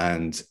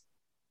 And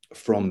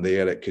from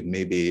there, it could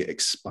maybe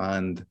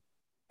expand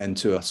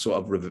into a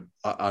sort of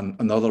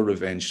another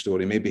revenge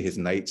story. Maybe his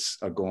knights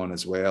are gone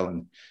as well,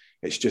 and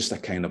it's just a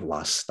kind of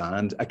last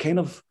stand. I kind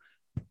of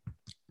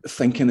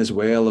thinking as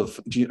well of,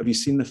 have you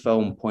seen the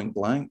film Point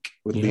Blank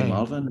with Lee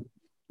Marvin?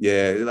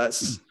 Yeah,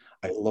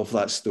 I love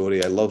that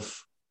story. I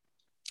love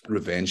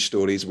revenge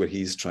stories where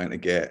he's trying to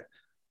get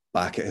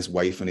back at his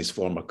wife and his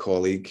former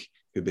colleague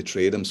who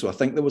betrayed him. So I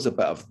think there was a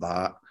bit of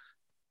that.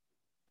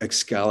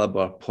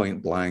 Excalibur,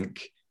 Point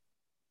Blank,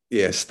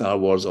 Star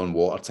Wars on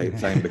water type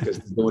thing, because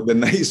the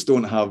knights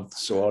don't have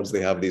swords, they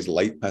have these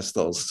light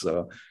pistols.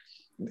 So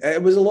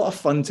it was a lot of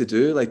fun to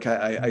do. Like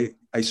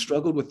I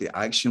struggled with the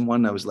action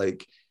one. I was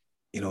like,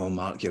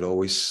 Mark, you're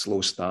always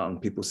slow starting.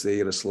 People say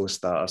you're a slow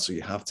starter, so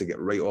you have to get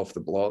right off the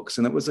blocks.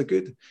 And it was a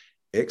good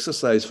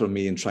exercise for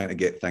me in trying to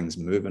get things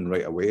moving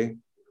right away.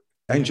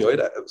 I enjoyed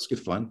it. It was good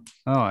fun.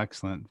 Oh,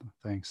 excellent.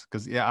 Thanks.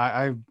 Because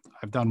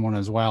I've done one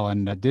as well,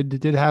 and I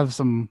did have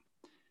some.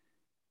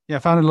 Yeah, I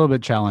found it a little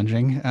bit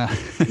challenging.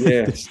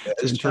 Yes,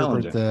 to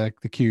interpret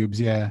the cubes.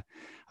 Yeah,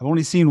 I've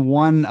only seen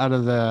one out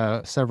of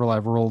the several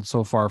I've rolled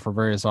so far for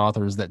various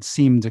authors that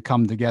seem to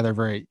come together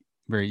very,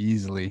 very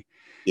easily.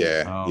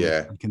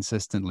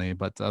 Consistently.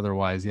 But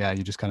otherwise, you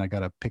just kind of got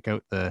to pick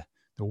out the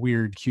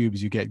weird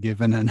cubes you get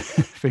given and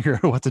figure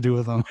out what to do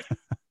with them.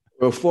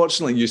 Well,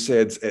 fortunately, you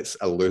said it's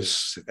a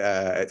loose,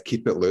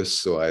 keep it loose.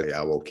 So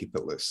I will keep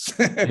it loose.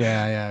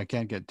 I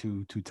can't get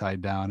too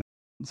tied down.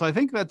 So I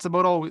think that's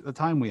about all the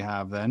time we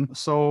have then.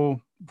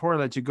 So before I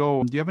let you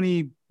go, do you have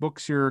any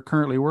books you're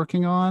currently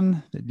working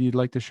on that you'd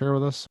like to share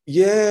with us?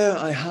 Yeah,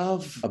 I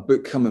have a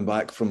book coming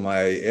back from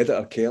my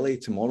editor, Kelly,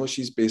 tomorrow.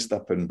 She's based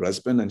up in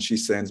Brisbane, and she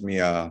sends me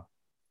a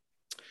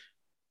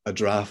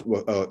draft.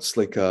 It's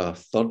like a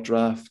third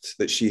draft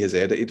that she has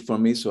edited for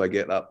me. So I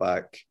get that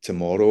back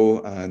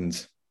tomorrow,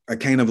 and I'm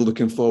kind of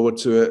looking forward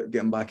to it,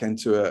 getting back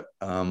into it.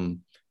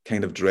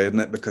 Kind of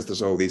dreading it because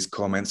there's all these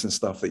comments and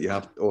stuff that you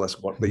have, all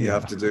this work that you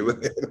have to do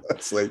with it.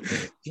 It's like,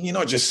 can you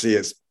not just say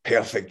it's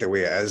perfect the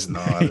way it is?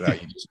 No, you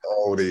just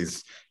all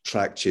these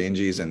track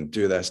changes and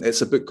do this.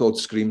 It's a book called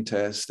Scream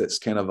Test. It's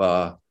kind of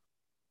a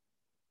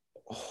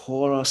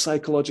horror,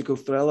 psychological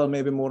thriller,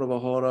 maybe more of a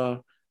horror.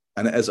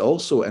 And it is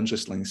also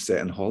interestingly set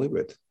in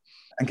Hollywood.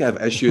 I think I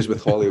have issues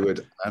with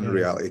Hollywood and Yeah.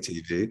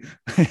 reality TV.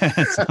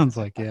 It sounds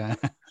like, yeah.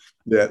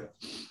 Yeah.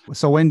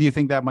 So when do you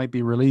think that might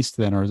be released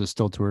then, or is it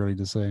still too early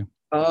to say?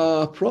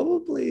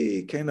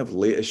 Probably kind of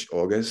late-ish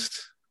August.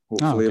 Oh,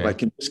 Hopefully, if I okay.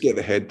 can just get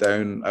the head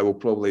down, I will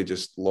probably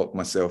just lock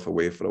myself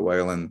away for a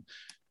while and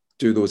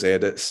do those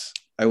edits.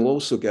 I will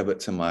also give it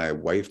to my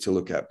wife to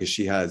look at,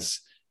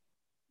 because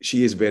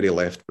she is very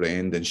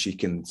left-brained, and she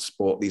can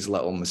spot these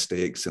little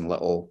mistakes and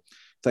little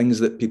things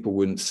that people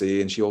wouldn't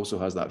say. And she also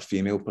has that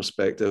female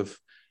perspective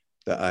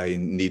that I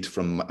need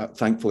from,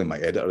 thankfully my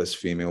editor is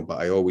female, but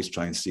I always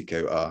try and seek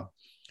out a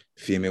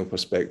female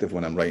perspective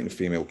when I'm writing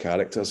female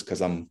characters,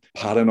 because I'm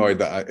paranoid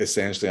that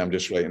essentially I'm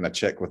just writing a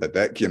chick with a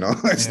dick, you know.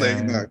 It's Yeah,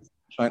 like, no,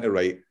 trying to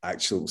write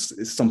actual,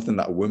 it's something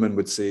that a woman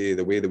would say,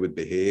 the way they would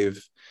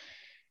behave.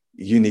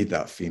 You need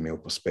that female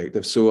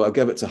perspective. So I'll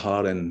give it to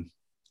her, and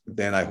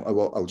then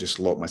I'll just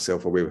lock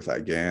myself away with it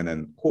again,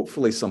 and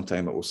hopefully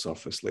sometime it will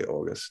surface late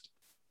August.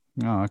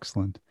 Oh,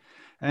 excellent.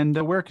 And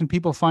where can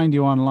people find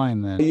you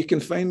online then? You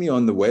can find me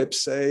on the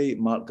website,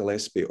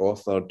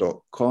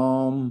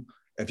 markgillespieauthor.com.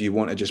 If you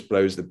want to just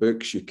browse the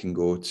books, you can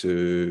go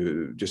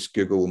to just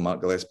Google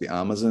Mark Gillespie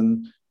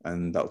Amazon,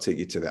 and that'll take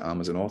you to the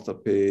Amazon author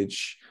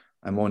page.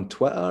 I'm on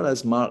Twitter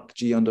as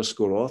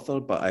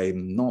markg_author, but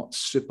I'm not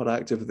super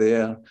active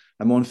there.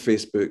 I'm on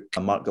Facebook,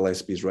 Mark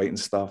Gillespie's writing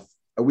stuff,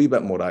 a wee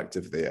bit more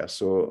active there.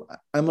 So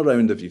I'm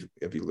around if you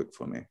look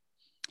for me.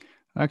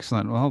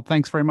 Excellent. Well,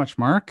 thanks very much,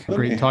 Mark. Okay.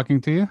 Great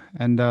talking to you,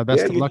 and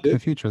best of luck in the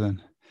future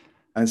then.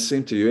 And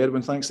same to you,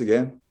 Edwin. Thanks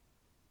again.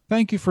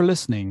 Thank you for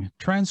listening.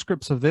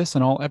 Transcripts of this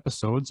and all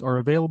episodes are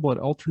available at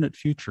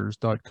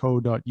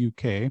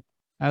alternatefutures.co.uk,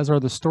 as are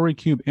the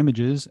StoryCube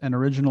images and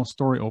original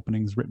story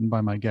openings written by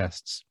my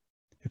guests.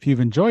 If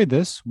you've enjoyed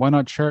this, why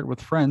not share it with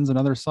friends and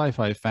other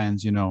sci-fi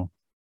fans you know?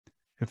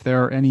 If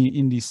there are any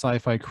indie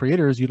sci-fi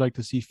creators you'd like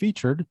to see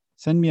featured,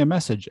 send me a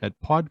message at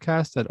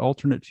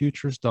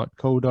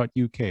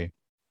podcast@alternatefutures.co.uk.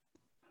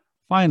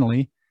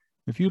 Finally,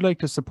 if you'd like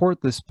to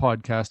support this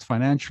podcast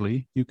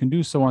financially, you can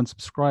do so on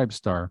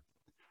Subscribestar.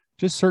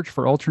 Just search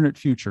for Alternate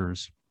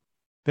Futures.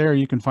 There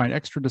you can find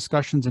extra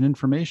discussions and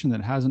information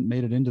that hasn't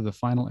made it into the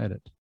final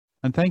edit.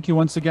 And thank you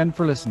once again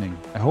for listening.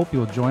 I hope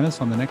you'll join us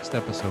on the next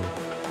episode.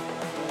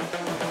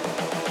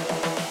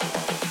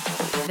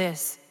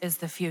 This is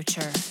the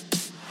future.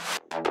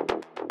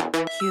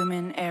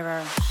 Human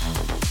error.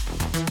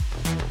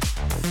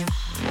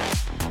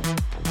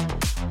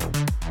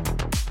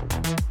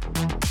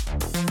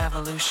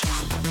 Evolution.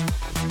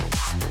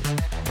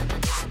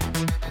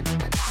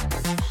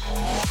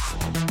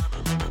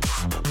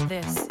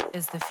 This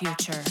is the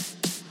future.